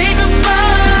시련들의 say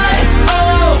goodbye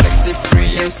Oh Sexy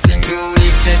free and single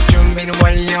이제 준비는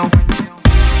완료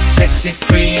Sexy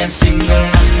free and single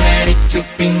I'm ready to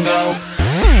bingo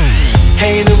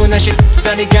Hey 누구나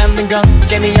쉽사리 갖는 건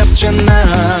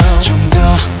재미없잖아 좀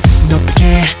더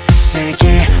높게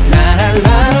세게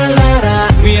라라라라라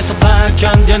위에서 봐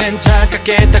견뎌낸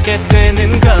차갑게 닿게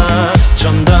되는 것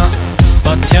좀 더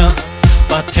버텨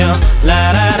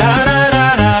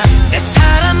라라라라라라 내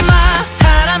사람아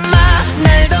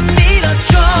날 더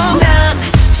믿어줘 난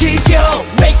드디어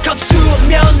wake up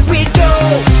수면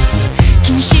위로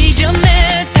긴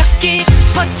시련에 닿기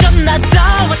버전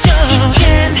나다워져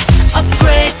이젠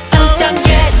upgrade 한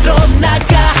단계로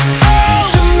나가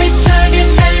숨이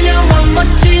차게 달려와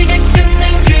멋지게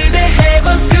끝낸 그대 have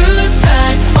a good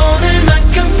time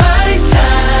오늘만큼 party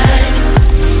time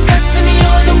가슴이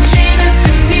요동치는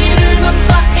승리를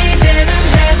맛봐 이제는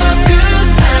have a good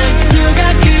time 누가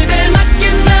그댈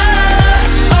맡겠나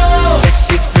oh.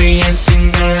 Sexy free and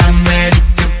single I'm ready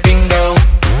to bingo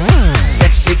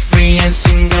Sexy free and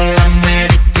single I'm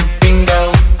ready to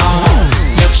bingo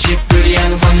역시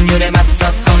불리한 확률에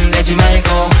맞서 겁내지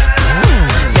말고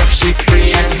역시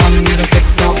불리한 확률은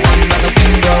 100도 안 나도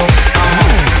빙고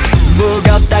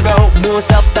무겁다고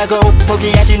무섭다고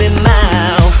포기하지는 마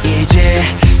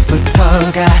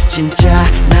이제부터가 진짜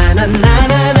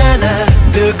나나나나나나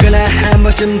누구나 한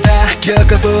번쯤 다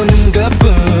겪어보는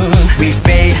것뿐 We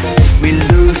fail, we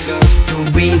lose, to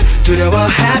win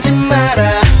두려워하지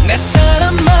마라 내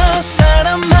사람아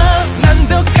난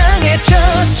더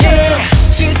강해졌어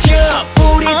드디어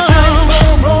우리 time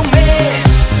for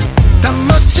romance 더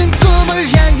멋진 꿈을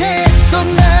향해 또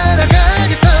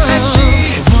날아가겠어 다시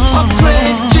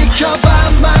upgrade 지켜봐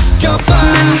맡겨봐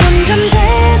점점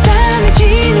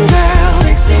대단해지는 girl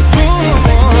Sexy sexy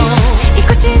sexy 이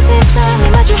거친 세상을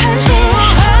마주한 채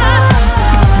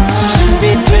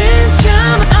준비된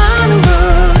참 아는 걸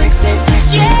Sexy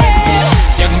sexy sexy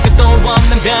여긴 끝도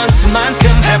없는 변수만큼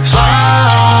해봐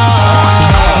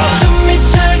숨이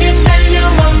차게 달려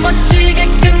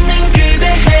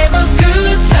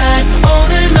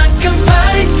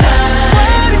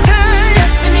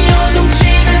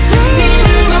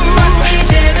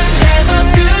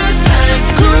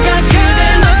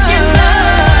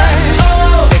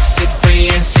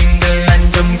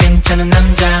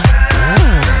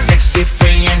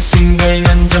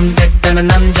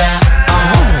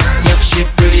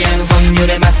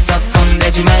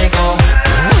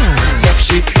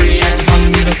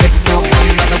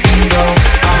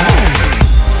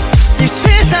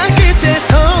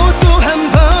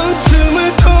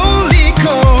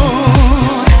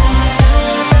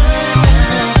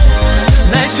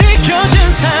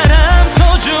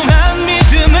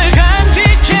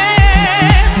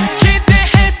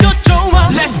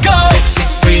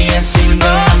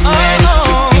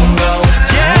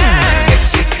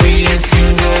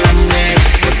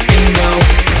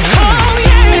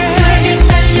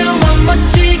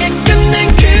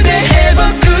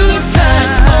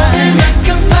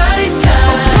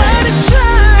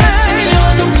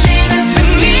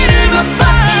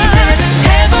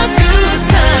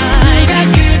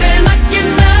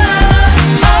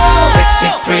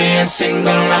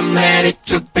single, I'm ready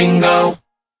to bingo.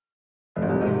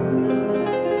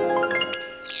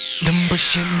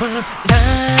 눈부신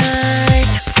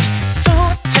moonlight 또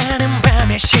다른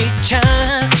밤의 시작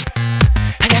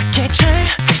하얗게 잘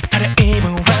갈아입은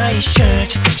white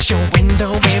shirt show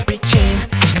window에 비친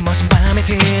내 모습 맘에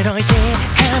들어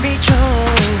예감이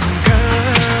좋은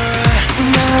girl.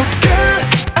 No girl,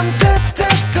 I'm the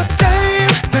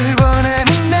time 널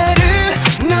원하는 나를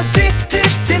너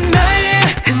deny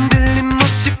흔들림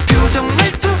없이 표정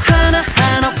말투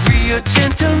하나하나 We are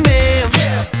gentlemen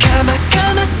감아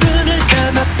눈을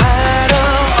감아 바로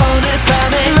오늘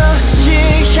밤에 너의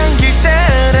향기를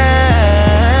따라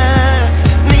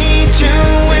네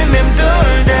주위를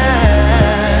맴돌다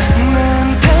난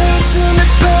단숨에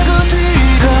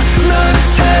파고들어 너를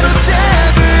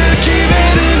사로잡을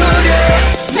기회를 노려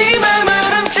네 맘을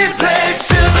훔칠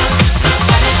place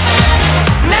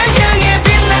날 향해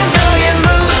빛난 너의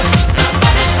mood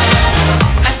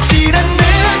아찔한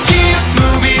느낌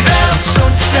Move it up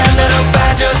손짓 하나로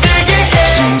빠져들게 해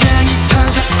심장이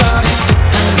터져버릴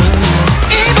듯한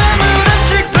이 밤을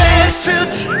훔칠 place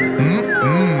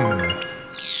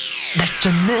날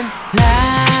쫓는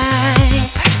light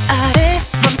아래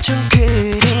멈춘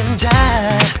그림자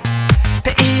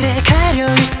베일에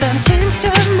가려있던 진짜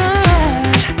날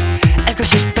알고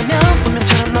싶다면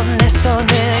운명처럼 넌 내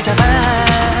손을 잡아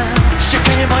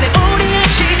시작해버린 우리의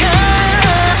시간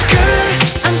Girl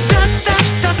I'm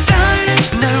the darling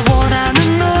널 원하는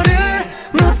너를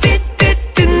No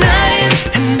deny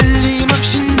흔들림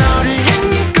없이 너를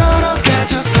향해 걸어가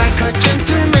Just like a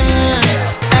gentleman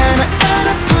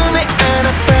안아 품에 안아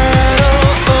바로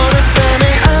오늘 밤에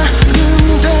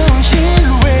아름다운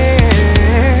실루엣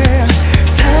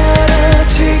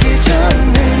사라지기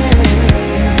전에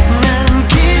난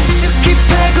깊숙이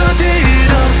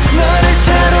파고들어 너를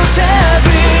사로잡을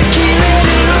기회를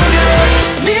노려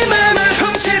네 맘을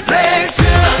훔칠 place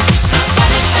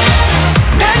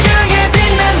날 향해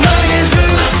빛난 너의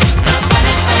lose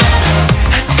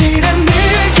아찔한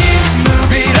느낌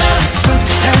Move it up 손짓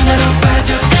하나로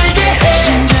빠져들게 해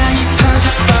심장이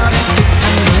터져버릴 듯한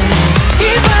이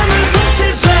밤을 훔칠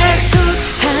black suit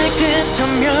달빛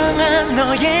선명한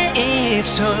너의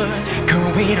입술 그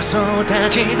위로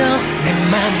쏟아지던 내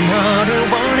맘이 너를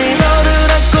원해 너를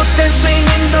안고 dancing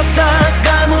in the dark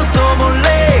아무도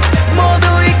몰래 모두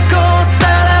잊고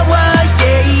따라와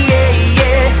yeah yeah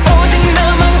yeah 오직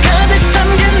나만 가득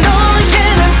담긴 너의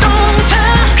눈동자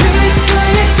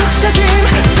그가의 속삭임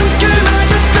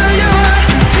숨결마저 떨려와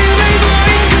틈을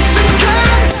보인 그 순간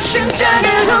심장을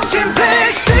훔친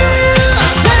place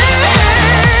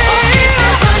어디서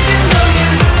번진 너의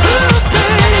love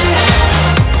baby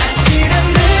아찔한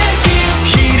느낌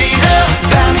Heat it up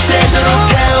밤새도록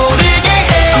타오르게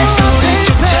해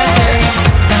숨소리조차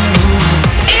깨끗한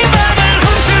이 밤을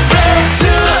훔칠 place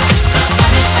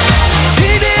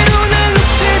이대로 날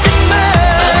놓치지 마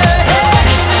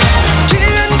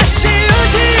기회는 다시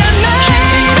오지 않아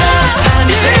Heat it up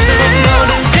밤새도록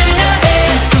너는 들려 해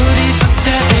숨소리조차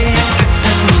깨끗한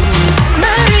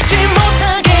말이지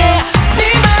못하게 네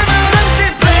맘을 훔칠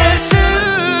place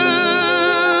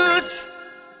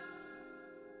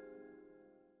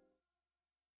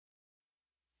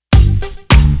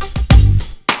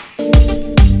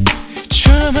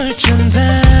춤을 춘다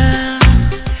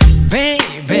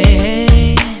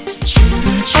baby 춤을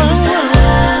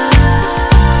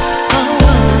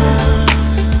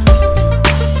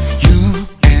You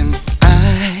and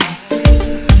I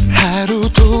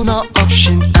하루도 너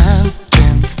없인 안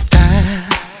된다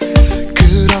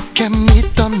그렇게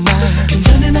믿던 나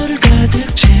빈잔에 너를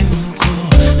가득 채우고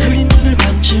흐린 눈을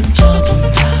반쯤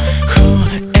떠본다 Who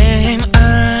am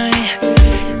I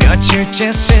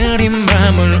며칠째 쓰린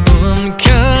맘을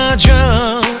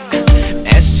움켜줘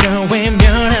애써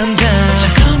외면한다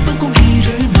차가운 밤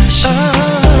공기를 마시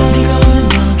네가 오는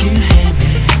여길 헤매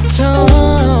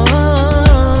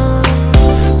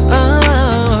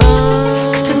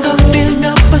같은 거리를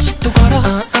몇 번씩 또 걸어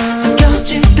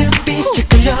삼켜질 듯 빛에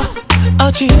끌려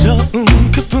어지러운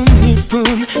그뿐일 뿐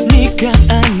네가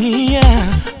아니야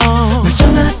널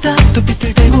전하다 또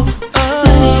비틀대고 난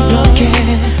이렇게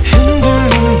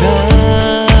흔들린다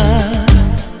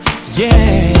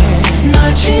yeah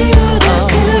널 지우다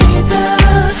그리다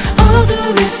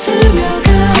어둠에 스며가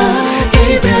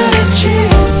이별에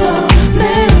취했어 내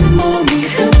몸이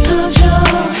흩어져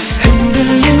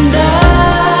흔들린다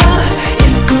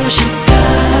잊고 싶다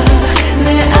내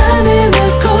안에 널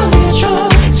꺼내줘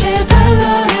제발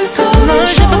너를 꺼내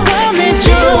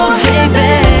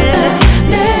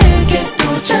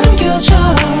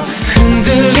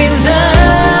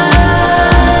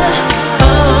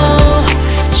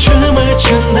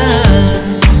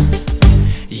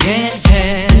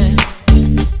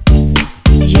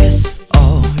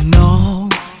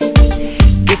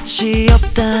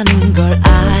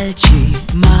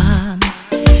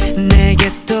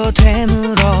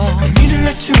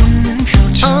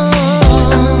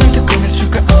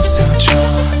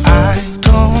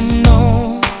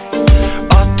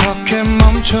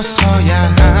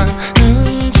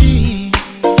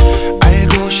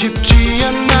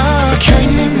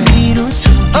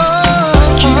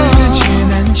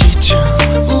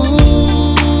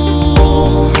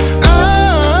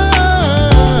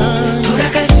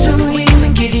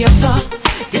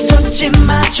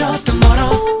더 멀어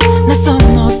낯선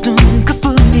어둠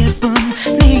그뿐일 뿐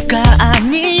네가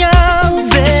아니야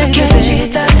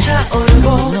익숙해지다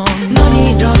차오르고 넌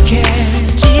이렇게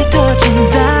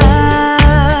짙어진다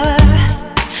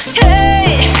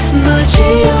hey. 널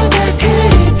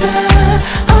지어나가다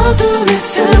어둠에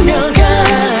스며가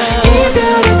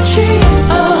이별의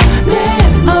취소 내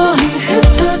몸이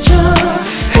흩어져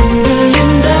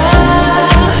흔들린다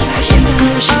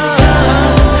잊고 싶다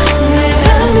내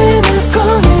안에 널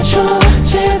꺼내줘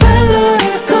제발 너를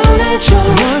꺼내줘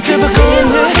제발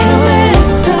꺼내줘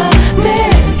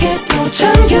내게 또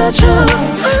잠겨줘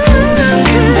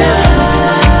흔들린다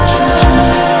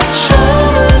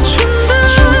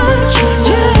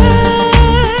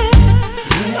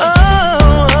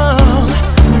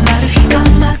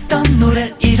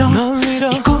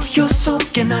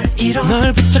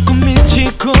널 붙잡고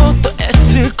미치고 또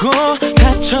애쓰고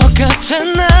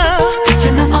갇혀갔잖아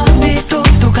대체 난 어디로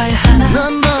또 가야 하나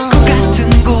그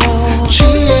같은 곳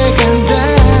취해간다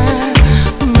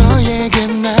너에게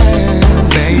난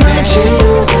널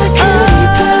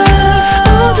지우다가다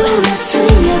어둠에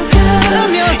스며가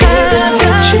이별의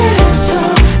취소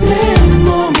내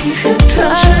몸이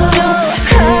흩어져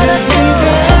흔들린다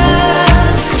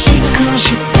잊고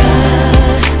싶다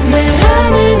내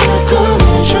안에 널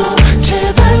꺼내줘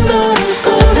제발 너를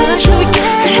꺼내줘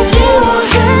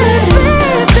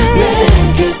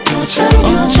내게 또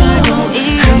잠겨줘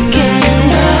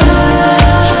흔들린다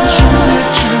춤을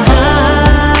춘다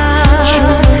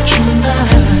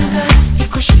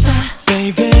잊고 싶다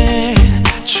baby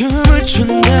춤을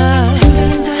춘다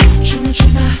흔들린다 춤을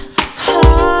춘다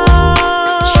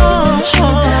춤을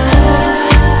춘다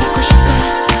잊고 싶다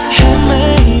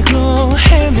헤매이고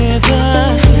헤매다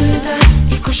흔들린다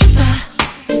잊고 싶다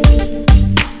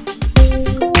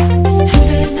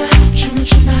흔들린다 춤을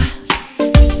춘다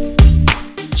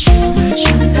춤을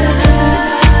춘다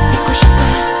잊고 싶다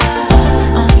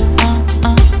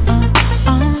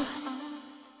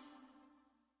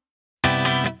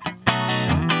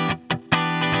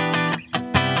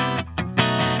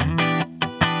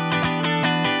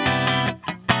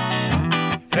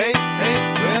Hey, hey,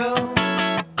 Will.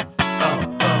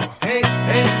 Hey,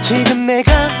 hey. 지금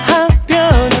내가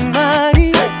하려는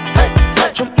말이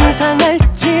좀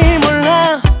이상할지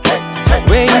몰라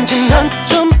왜인지 넌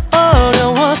좀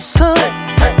어려웠어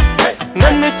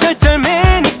난 늘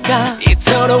쩔쩔매니까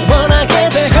이토록 원하게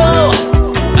되고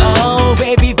Oh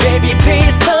baby baby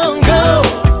please don't go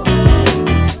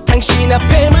당신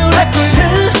앞에 무릎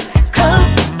꿇는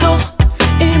것도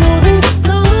이 모든 것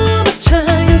너무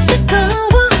자연스러워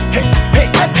Hey, hey,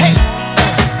 hey.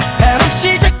 한없이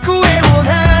자꾸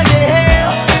애원하게 해.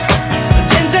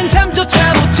 젠장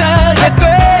잠조차 못 자게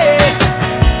돼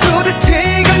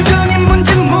도대체 감정이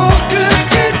뭔지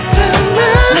모르겠잖아.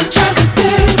 난 작은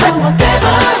뜨거워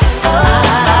whatever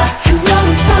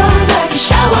한여름 설날기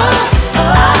샤워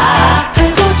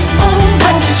달궈진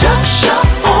온몸을 적셔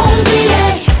온 뒤에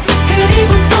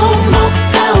그리고 또 못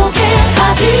타오게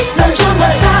하지 널 정말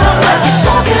사랑하기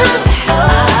속은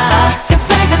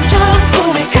새빨간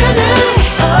전구의 그늘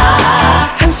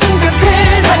한순간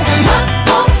그날을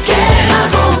맛보게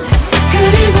하고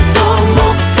그리고 또 못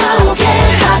타오게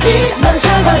하지 넌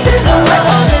정말 뜨거워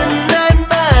어느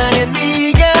날만에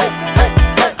네가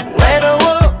외로울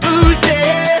때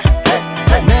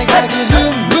내가 그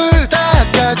눈물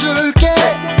닦아줄게.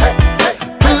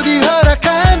 부디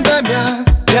허락한다면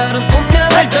별은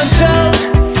운명을 던져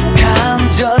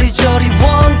간절히 저리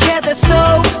원게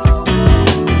됐어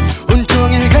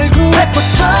온종일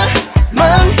갈구해보철만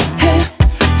해.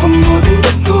 모든 게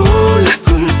놀랄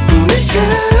뿐이야.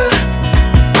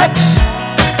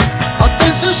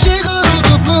 어떤 수식으로도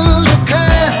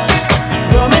부족한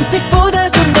로맨틱보다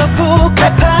좀 더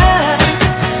복잡한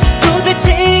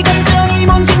도대체 감정이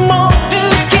뭔지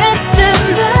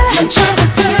모르겠잖아 난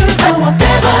작은 뜨거워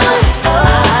whatever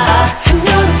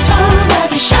한여름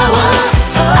설날기 샤워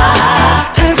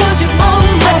달궈진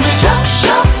온몸을 적셔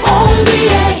온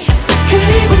뒤에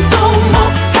그리고 또 못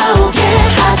타오게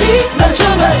하지 넌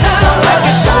정말 사랑하기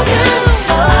속은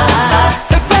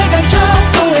새빨간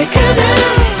전구의 그늘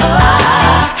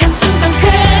한순간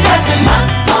그날을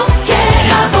맛보게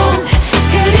하고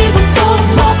그리고 또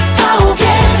못 타오게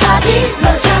하지 넌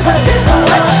정말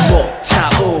뜨거워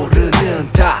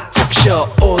타오르는 다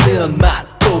적셔오는 맛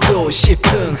보고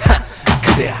싶은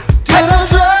그대야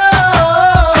들어줘.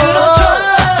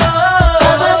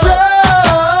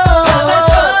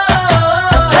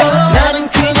 나는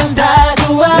그냥 다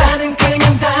좋아.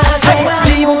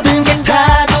 네 모든 게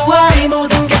다 좋아. 난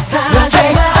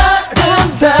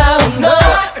아름다운 너.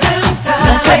 난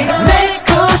내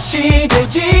것이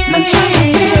되지. 난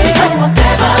작은 뜨거워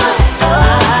whatever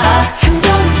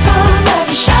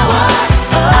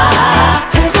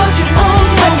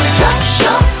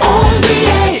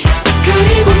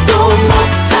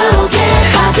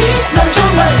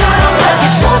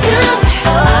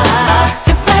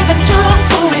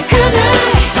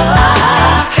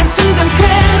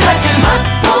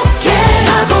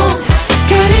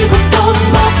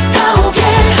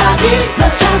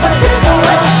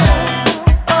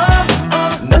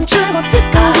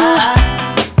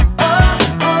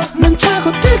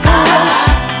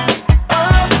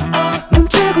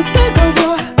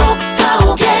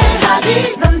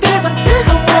넌 대박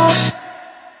뜨거워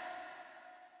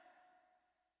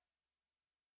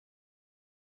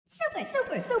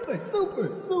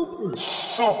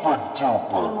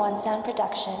Team One Sound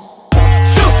Production.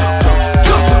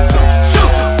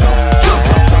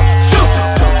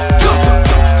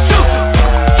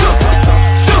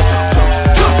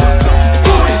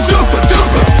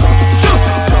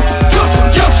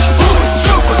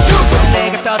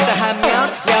 내가 떴다 하면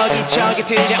여기저기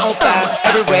들려 오빠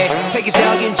Everywhere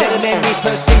세계적인 gentleman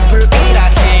Mr. Simple in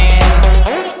our hand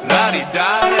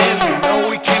La-di-da-di, you know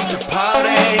we came to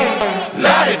party.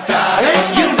 La-di-da-di,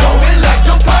 you know we like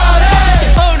to party.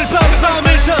 오늘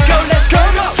밤을 섞어 Let's go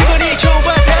기분이 좋아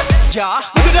야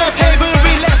모두 다 테이블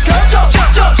위 Let's go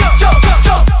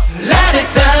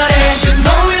La-di-da-di, you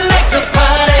know we like to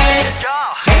party.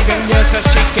 새벽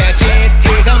 6시까지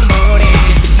뜨거운 물이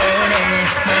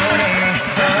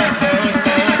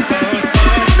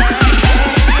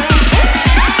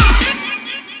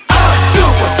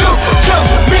Super duper jump,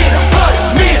 밀어버려,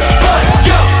 밀어버려.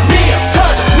 밀어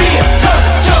터져,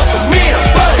 jump,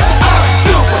 밀어버려.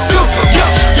 Super duper,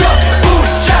 우리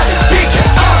자리 비켜.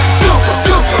 Super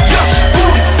duper,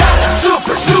 우리 달라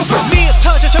super duper. 미어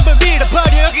터져 전부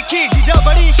밀어버려 여기 길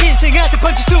잃어버린 신생한테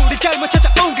번지 소리 잘못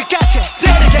찾아온 것 같아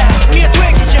데려가 미어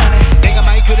되기 전에 내가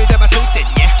마이크를 잡았을 땐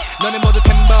너네 모두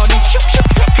템버린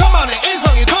슉슉. Come on,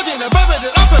 인성이 터지는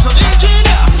베베들 앞에서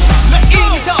인지냐. Let's go.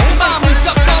 이기서 마음을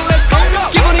섞어 Let's go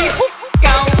기분이 훅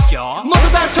가오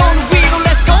모두 다 손 위로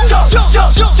Let's go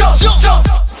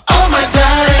Oh my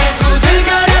darling,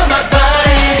 부들거려 my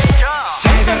body.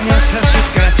 새벽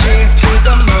 6시까지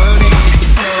뜨거운 물이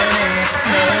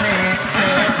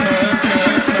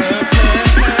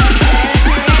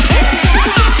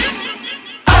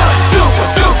Super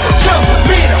duper jump,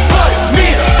 밀어버려,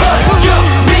 밀어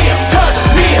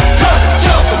터져,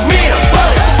 jump,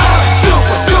 밀어버려.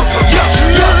 Super duper,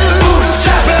 우리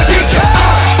차례 비켜.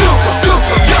 Super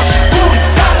duper, 우리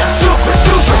달라 super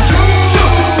duper.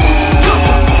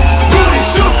 우리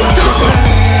super duper, 우리 super duper.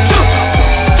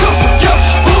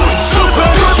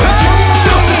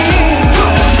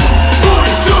 우리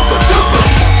super duper,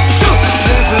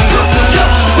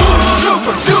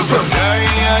 super duper.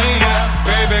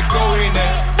 Baby, go in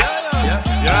there. Yeah,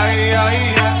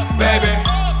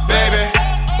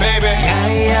 baby,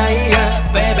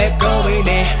 야야야 baby going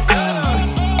in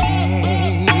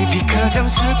Because I'm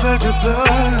super duper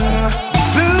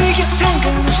분위기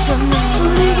상관없어 난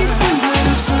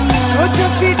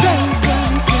어차피 달릴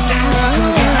거니까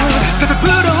다들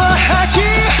부러워하지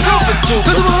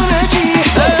너도 원하지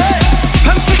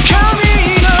밤새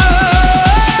coming up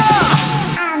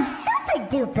I'm super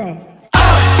duper.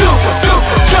 super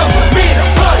duper jump,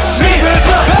 밀어버려,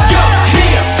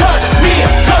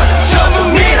 터져, 전부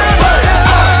밀어버려.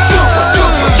 Super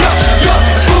duper,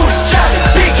 우리 자리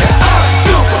비켜.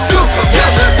 Super duper,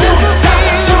 우리 달라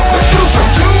super duper.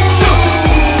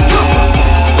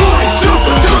 우리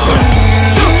super duper,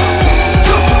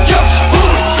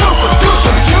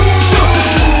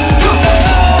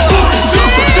 우리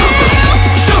super duper.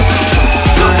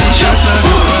 우리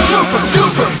super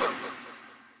duper.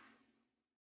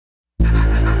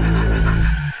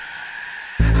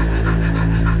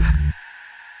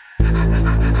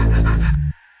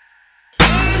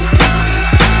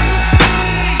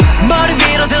 머리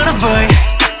위로 드는 V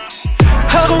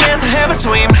허공에서 have a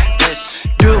swim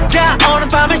누가 오늘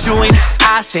밤의 주인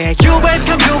I say you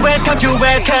welcome you welcome you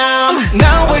welcome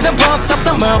Now we're the boss of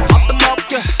the mob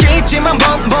길지만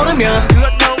모르면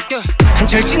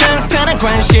한철 지난 스타는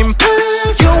관심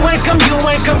You welcome you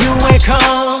welcome you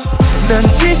welcome 난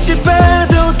지칠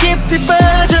봐도 깊이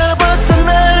빠져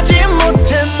벗어나지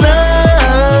못해 난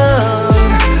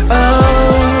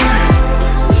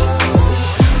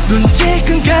눈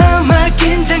찔끔 감아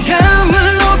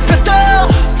긴장감을 높여도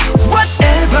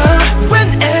Whatever,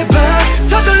 whenever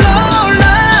서둘러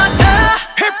올라타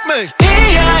Hit me.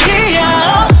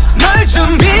 이야 널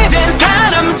준비된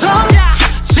사람 손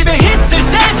집에 있을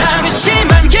때랑은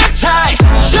심한 게 차이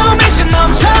쇼미심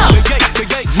넘쳐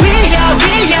위야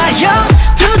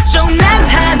두쪽 난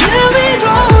하늘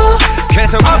위로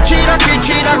계속 엎치락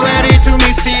뒤치락 ready to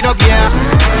mix it up yeah.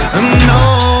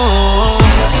 No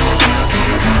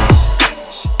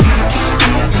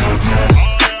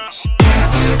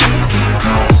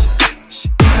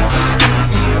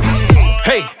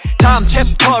Hey 다음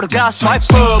챕터로 가 swipe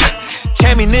up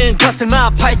재밌는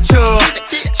것들만 파헤쳐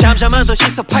잠잠한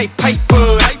도시서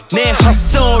파이프 내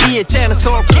헛소리에 째는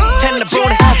소리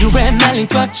텔레폰에 하루에 날린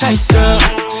꽉 차있어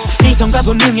이성과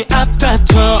본능이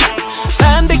앞다퉈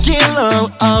반대길로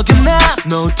어긋나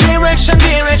No direction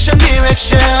direction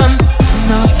direction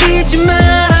너 뛰지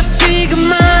마라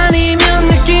지금 아니면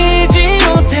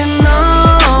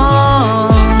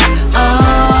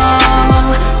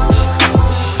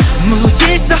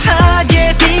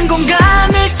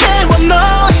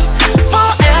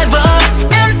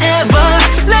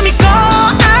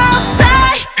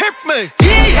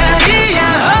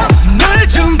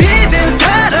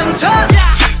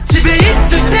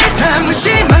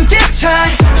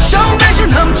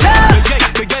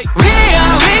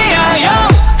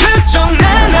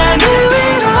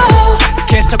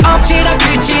덮치라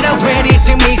뒤치라 ready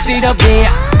to mix it up yeah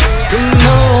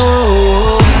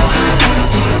no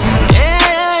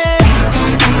yeah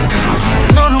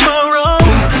no tomorrow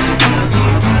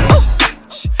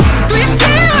do you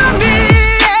feel me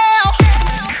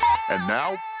And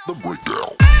now the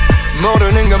breakdown.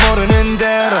 모르는 거 모르는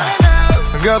대로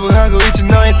거부하고 있지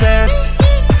너의 테스트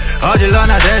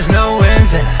어질러나 there's no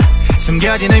answer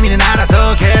숨겨진 의미는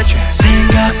알아서 catch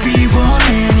생각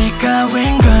비워내니까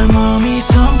웬걸 몸이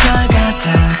솜털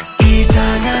같아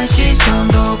이상한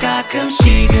시선도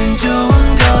가끔씩은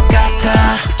좋은 것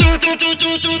같아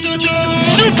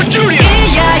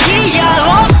이야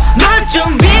이야 널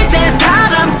준비된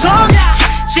사람 손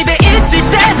집에 있을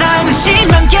때랑은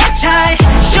심한 게 차이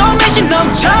쇼미신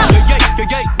넘쳐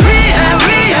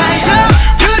위하여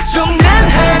두쪽 난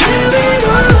하늘 위로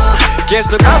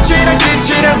계속 엎치락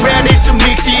뒤치락 ready to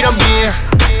mix it up yeah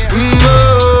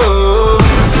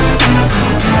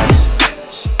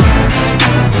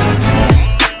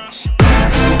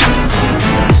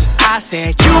I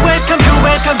said you welcome you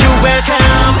welcome you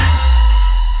welcome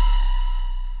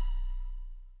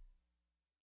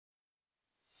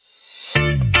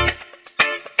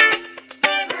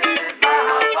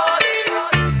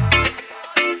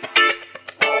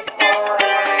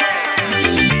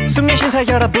숙명 신사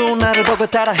여러분 나를 보고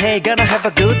따라해 Gonna have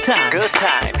a good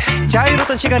time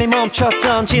자유로웠던 시간이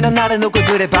멈췄던 지난 날의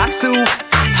누구들의 박수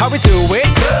How we do it?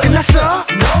 끝났어?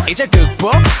 No. 이제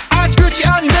극복? 아직 끝이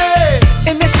아닌데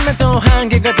이 몇십년 동안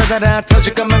한계가 다다라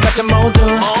터질 것만 같아 모두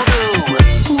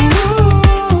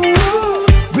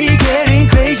We getting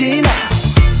crazy now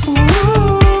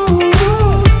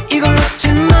이걸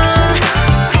놓지마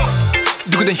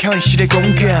누구든 현실의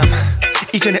공감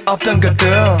이전에 없던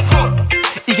것들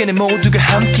이겨내 모두가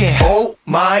함께 Oh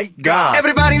my God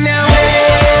Everybody now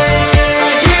Hey,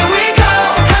 here we go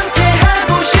함께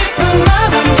하고 싶은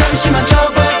마음 잠시만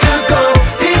접어두고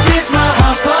This is my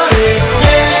house party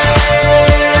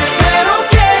Yeah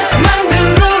새롭게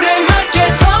만든 룰에 맞게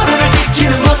서로를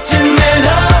지키는 멋진 멜로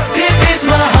This is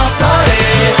my house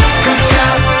party 걷자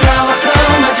다와서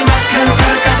마지막 한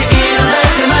살까지 일어날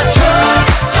때 맞춰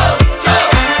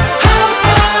House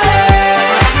party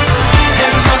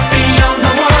Hands up beyond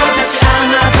the world 닿지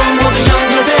않아도 모두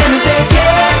연결되는 세계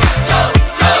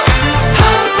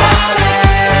House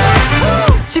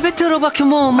party 집에 들어박혀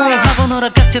뭐뭐 하고 놀아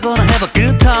각자거나 have a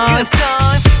good time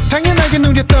당연하게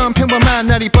누렸던 평범한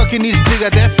날이 버킷리스트가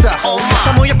됐어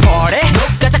자 모여 party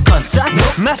가자 콘서트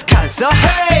마스크 안 써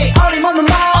Hey 어림없는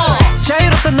말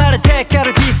자유롭던 날의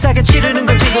대가를 비싸게 치르는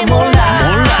건지도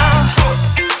몰라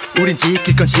우린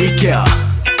지킬 건 지켜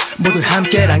모두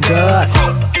함께란 것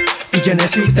이겨낼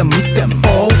수 있다 믿음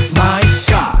Oh my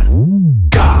God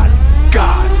God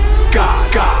God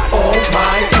God God Oh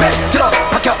my 집에 들어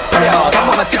박혀버려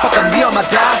단번만 짚었던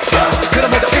위험하다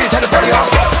그럼에도 일단을 버려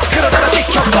그러다가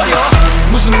지켜버려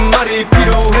무슨 말이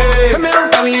필요해 변명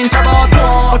따윈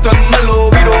잡아둬 어떤 말로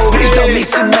위로해 Please don't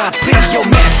listen up Please don't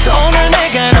mess up 오늘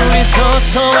내가 누린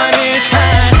소소한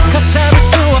일탈 걷잡을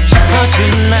수 없이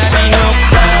커진 날이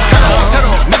높아 새로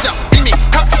먼저 이미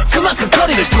그만큼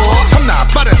거리를 둬 겁나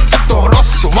빠른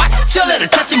속도로서 전례를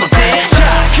찾지 못해 자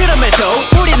그럼에도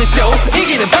우리는 또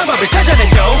이기는 방법을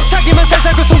찾아내고 자기만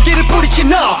살자고 손길을 뿌리친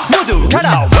너 모두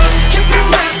가라 Keep your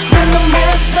mask when the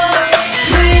mess up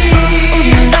Please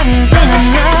우리는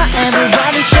단단하나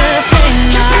Everybody should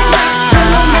sing now Keep your mask when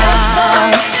the mess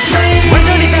up Please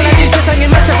완전히 달라진 세상에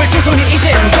맞춰볼 두 손이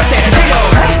이제는 절대 느려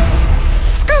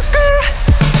Skr skr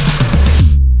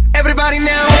Everybody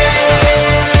now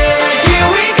Here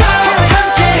we go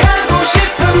함께 하고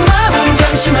싶은 마음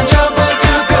잠시만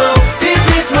접어두고 This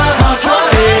is my house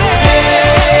party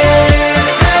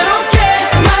새롭게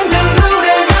만든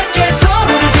룰에 맞게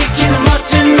서로를 지키는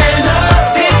멋진 멜로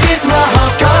This is my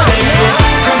house party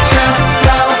걷자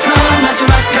다와서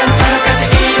마지막 한 사람까지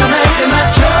일어날 때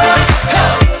맞춰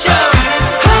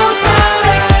House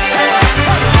party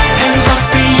Hands up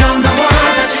beyond the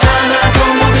world 닿지 않아도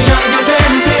모두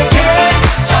연결되는 세계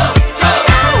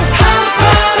House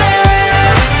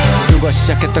party 누가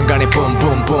시작했던 간에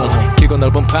붐붐붐 길고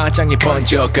넓은 파장이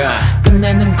번져가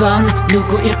끝내는 건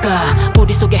누구일까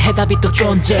우리 속에 해답이 또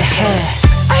존재해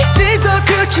I see the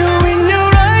future in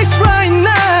your eyes right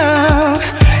now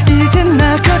이젠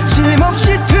나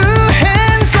거침없이 two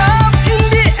hands up in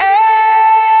the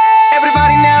air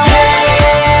Everybody now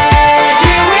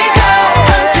Here we go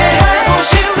함께 하고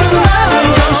싶은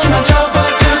마음 잠시만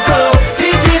접어두고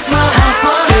This is my house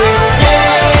party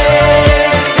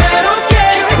Yeah 새롭게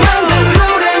만든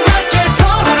룰에 맞게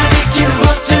서로를 지키는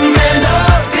멋진 멜로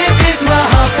This is my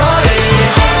house party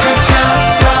걷자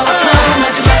다와서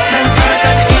마지막 한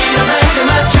살까지 일어날 때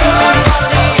맞춰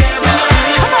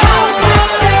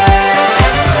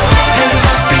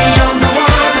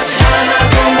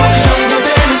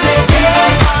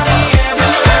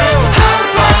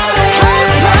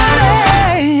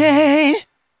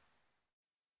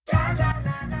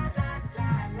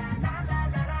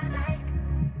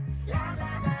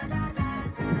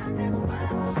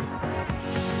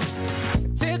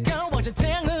뜨거워진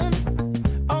태양은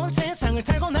온 세상을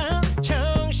달고나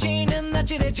정신은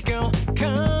나질해지고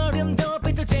걸음도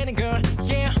삐뚤대는 걸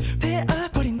yeah.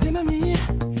 되어버린 내 맘이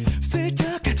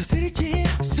슬쩍가도 쓰리지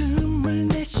숨을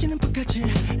내쉬는 것까지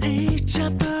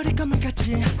잊어버릴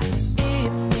것만까지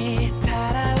이미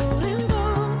달아오른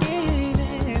봄이는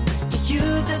You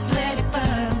just let it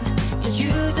burn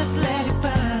You just let it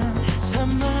burn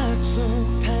사막 속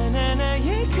단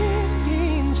하나의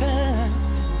그림자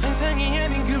환상이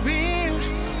아닌 그 real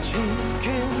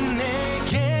지금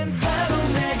내겐 바로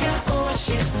내가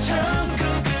오아시스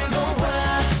천국으로 와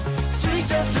Sweet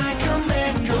just like a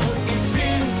mango It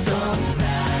feels so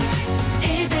nice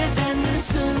입에 닿는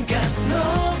순간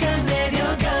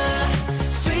녹아내려가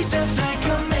Sweet just like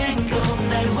a mango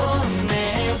날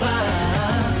원해봐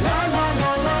La la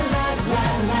la la la la la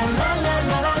la la la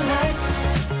la la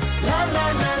La la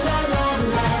la la la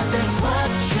la That's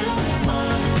what you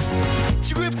want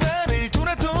지구의 밤을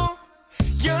돌아도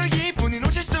열기뿐인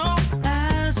옷을 속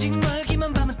아직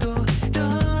멀기만 밤은 또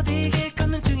더디게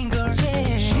걷는 중인걸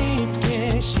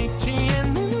쉽게 식지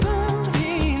않는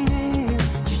거리는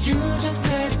You just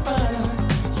let it burn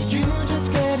You just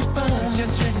let it burn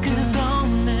Just let it burn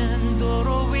끝없는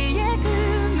도로 위에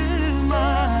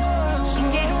그늘만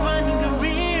신기루 아닌 그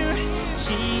real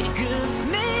지금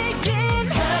내겐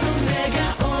바로 내가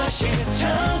오아시스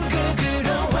천국으로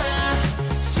와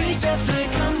Sweet just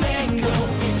like a mango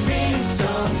It feels so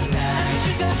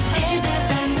nice 입에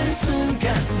닿는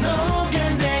순간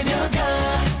녹아내려가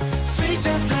Sweet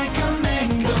just like a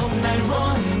mango 날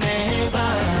원해봐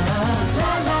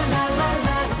La la la la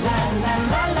la la la la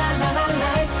la la la la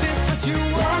That's what you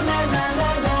want La la la la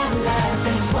la la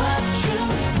That's what you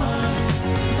want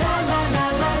La la la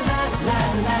la la la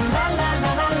la la la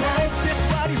la la la That's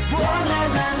what is born La la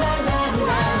la la la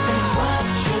la That's what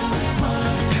you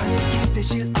want 편히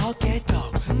깃드실 어깨도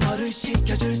너를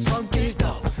시켜줄 손길도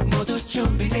모두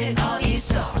준비되어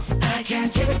있어 I can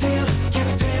give it to you, give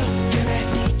it to you, give it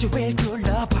네 주위를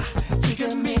둘러봐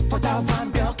지금 이보다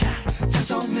완벽한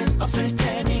장소는 없을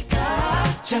테니까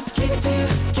Just give it to you,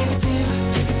 give it to you,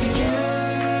 give it to you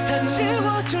다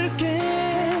채워줄게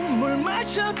뭘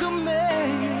마셔도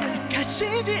매일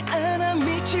가시지 않아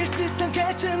미칠 듯한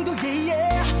갈증도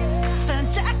yeah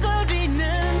반짝거리는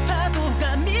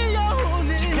파도가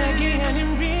밀려오는 지각이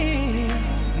아닌 real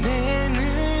내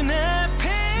눈앞에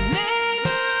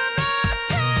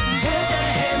찾아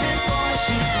헤맨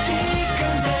오아시스 지금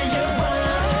달려와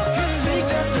Sweet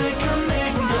just like a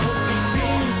mango It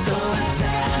feels so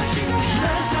nice 날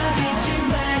사귀지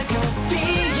말고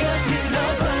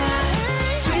뛰어들어봐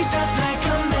Sweet just like a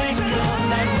mango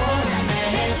날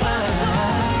원해봐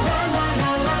La la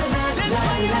la la la la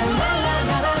la la la la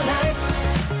la la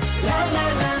La la la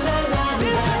la la la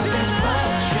That's what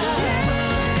you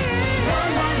want La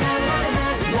la la la la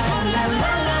la la la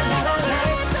la la la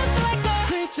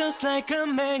Sweet just like a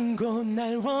mango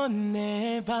날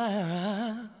원해봐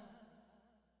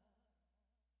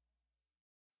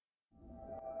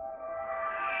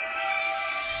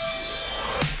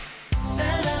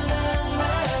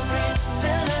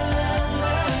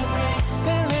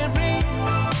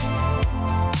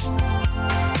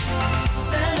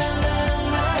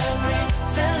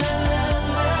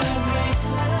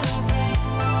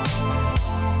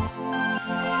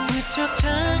부쩍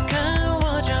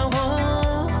차가워져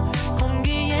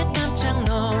공기에 깜짝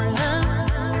놀라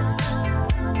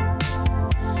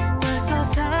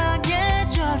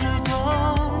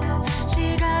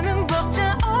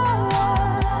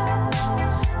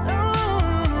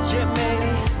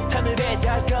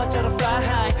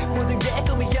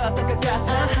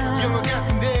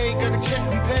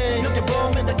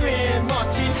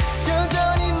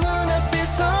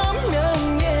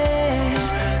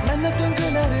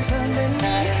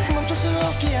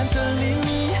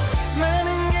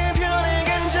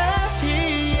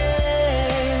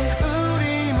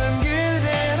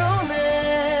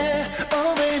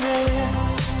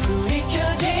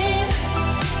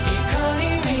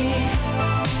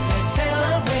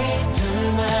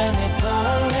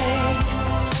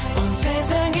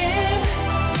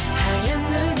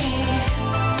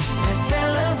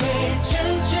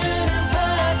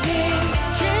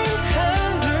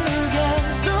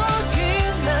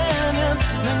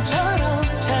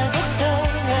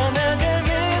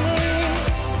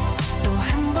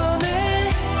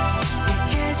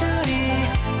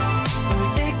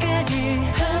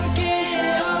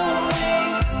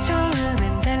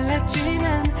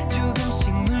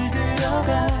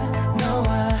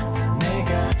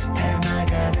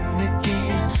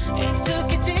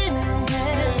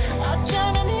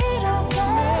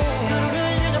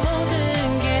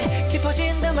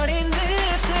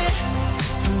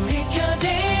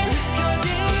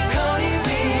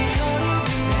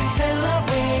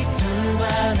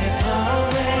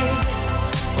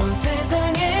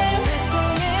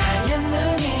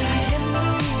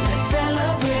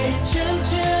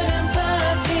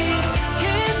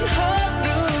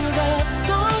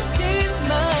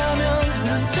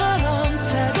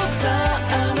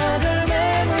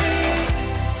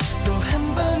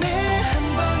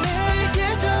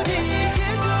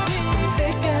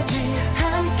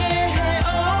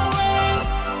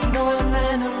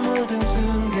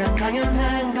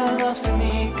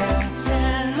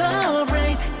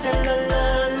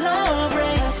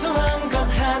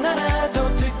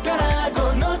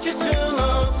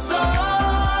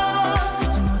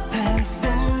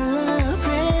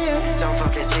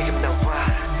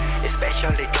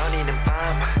혈리 거리는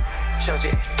밤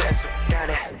저지된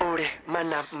순간에 우리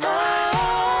만나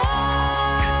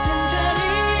같은 자리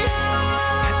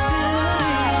같은 우리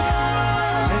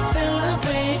Let's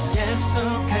celebrate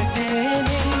약속할 테니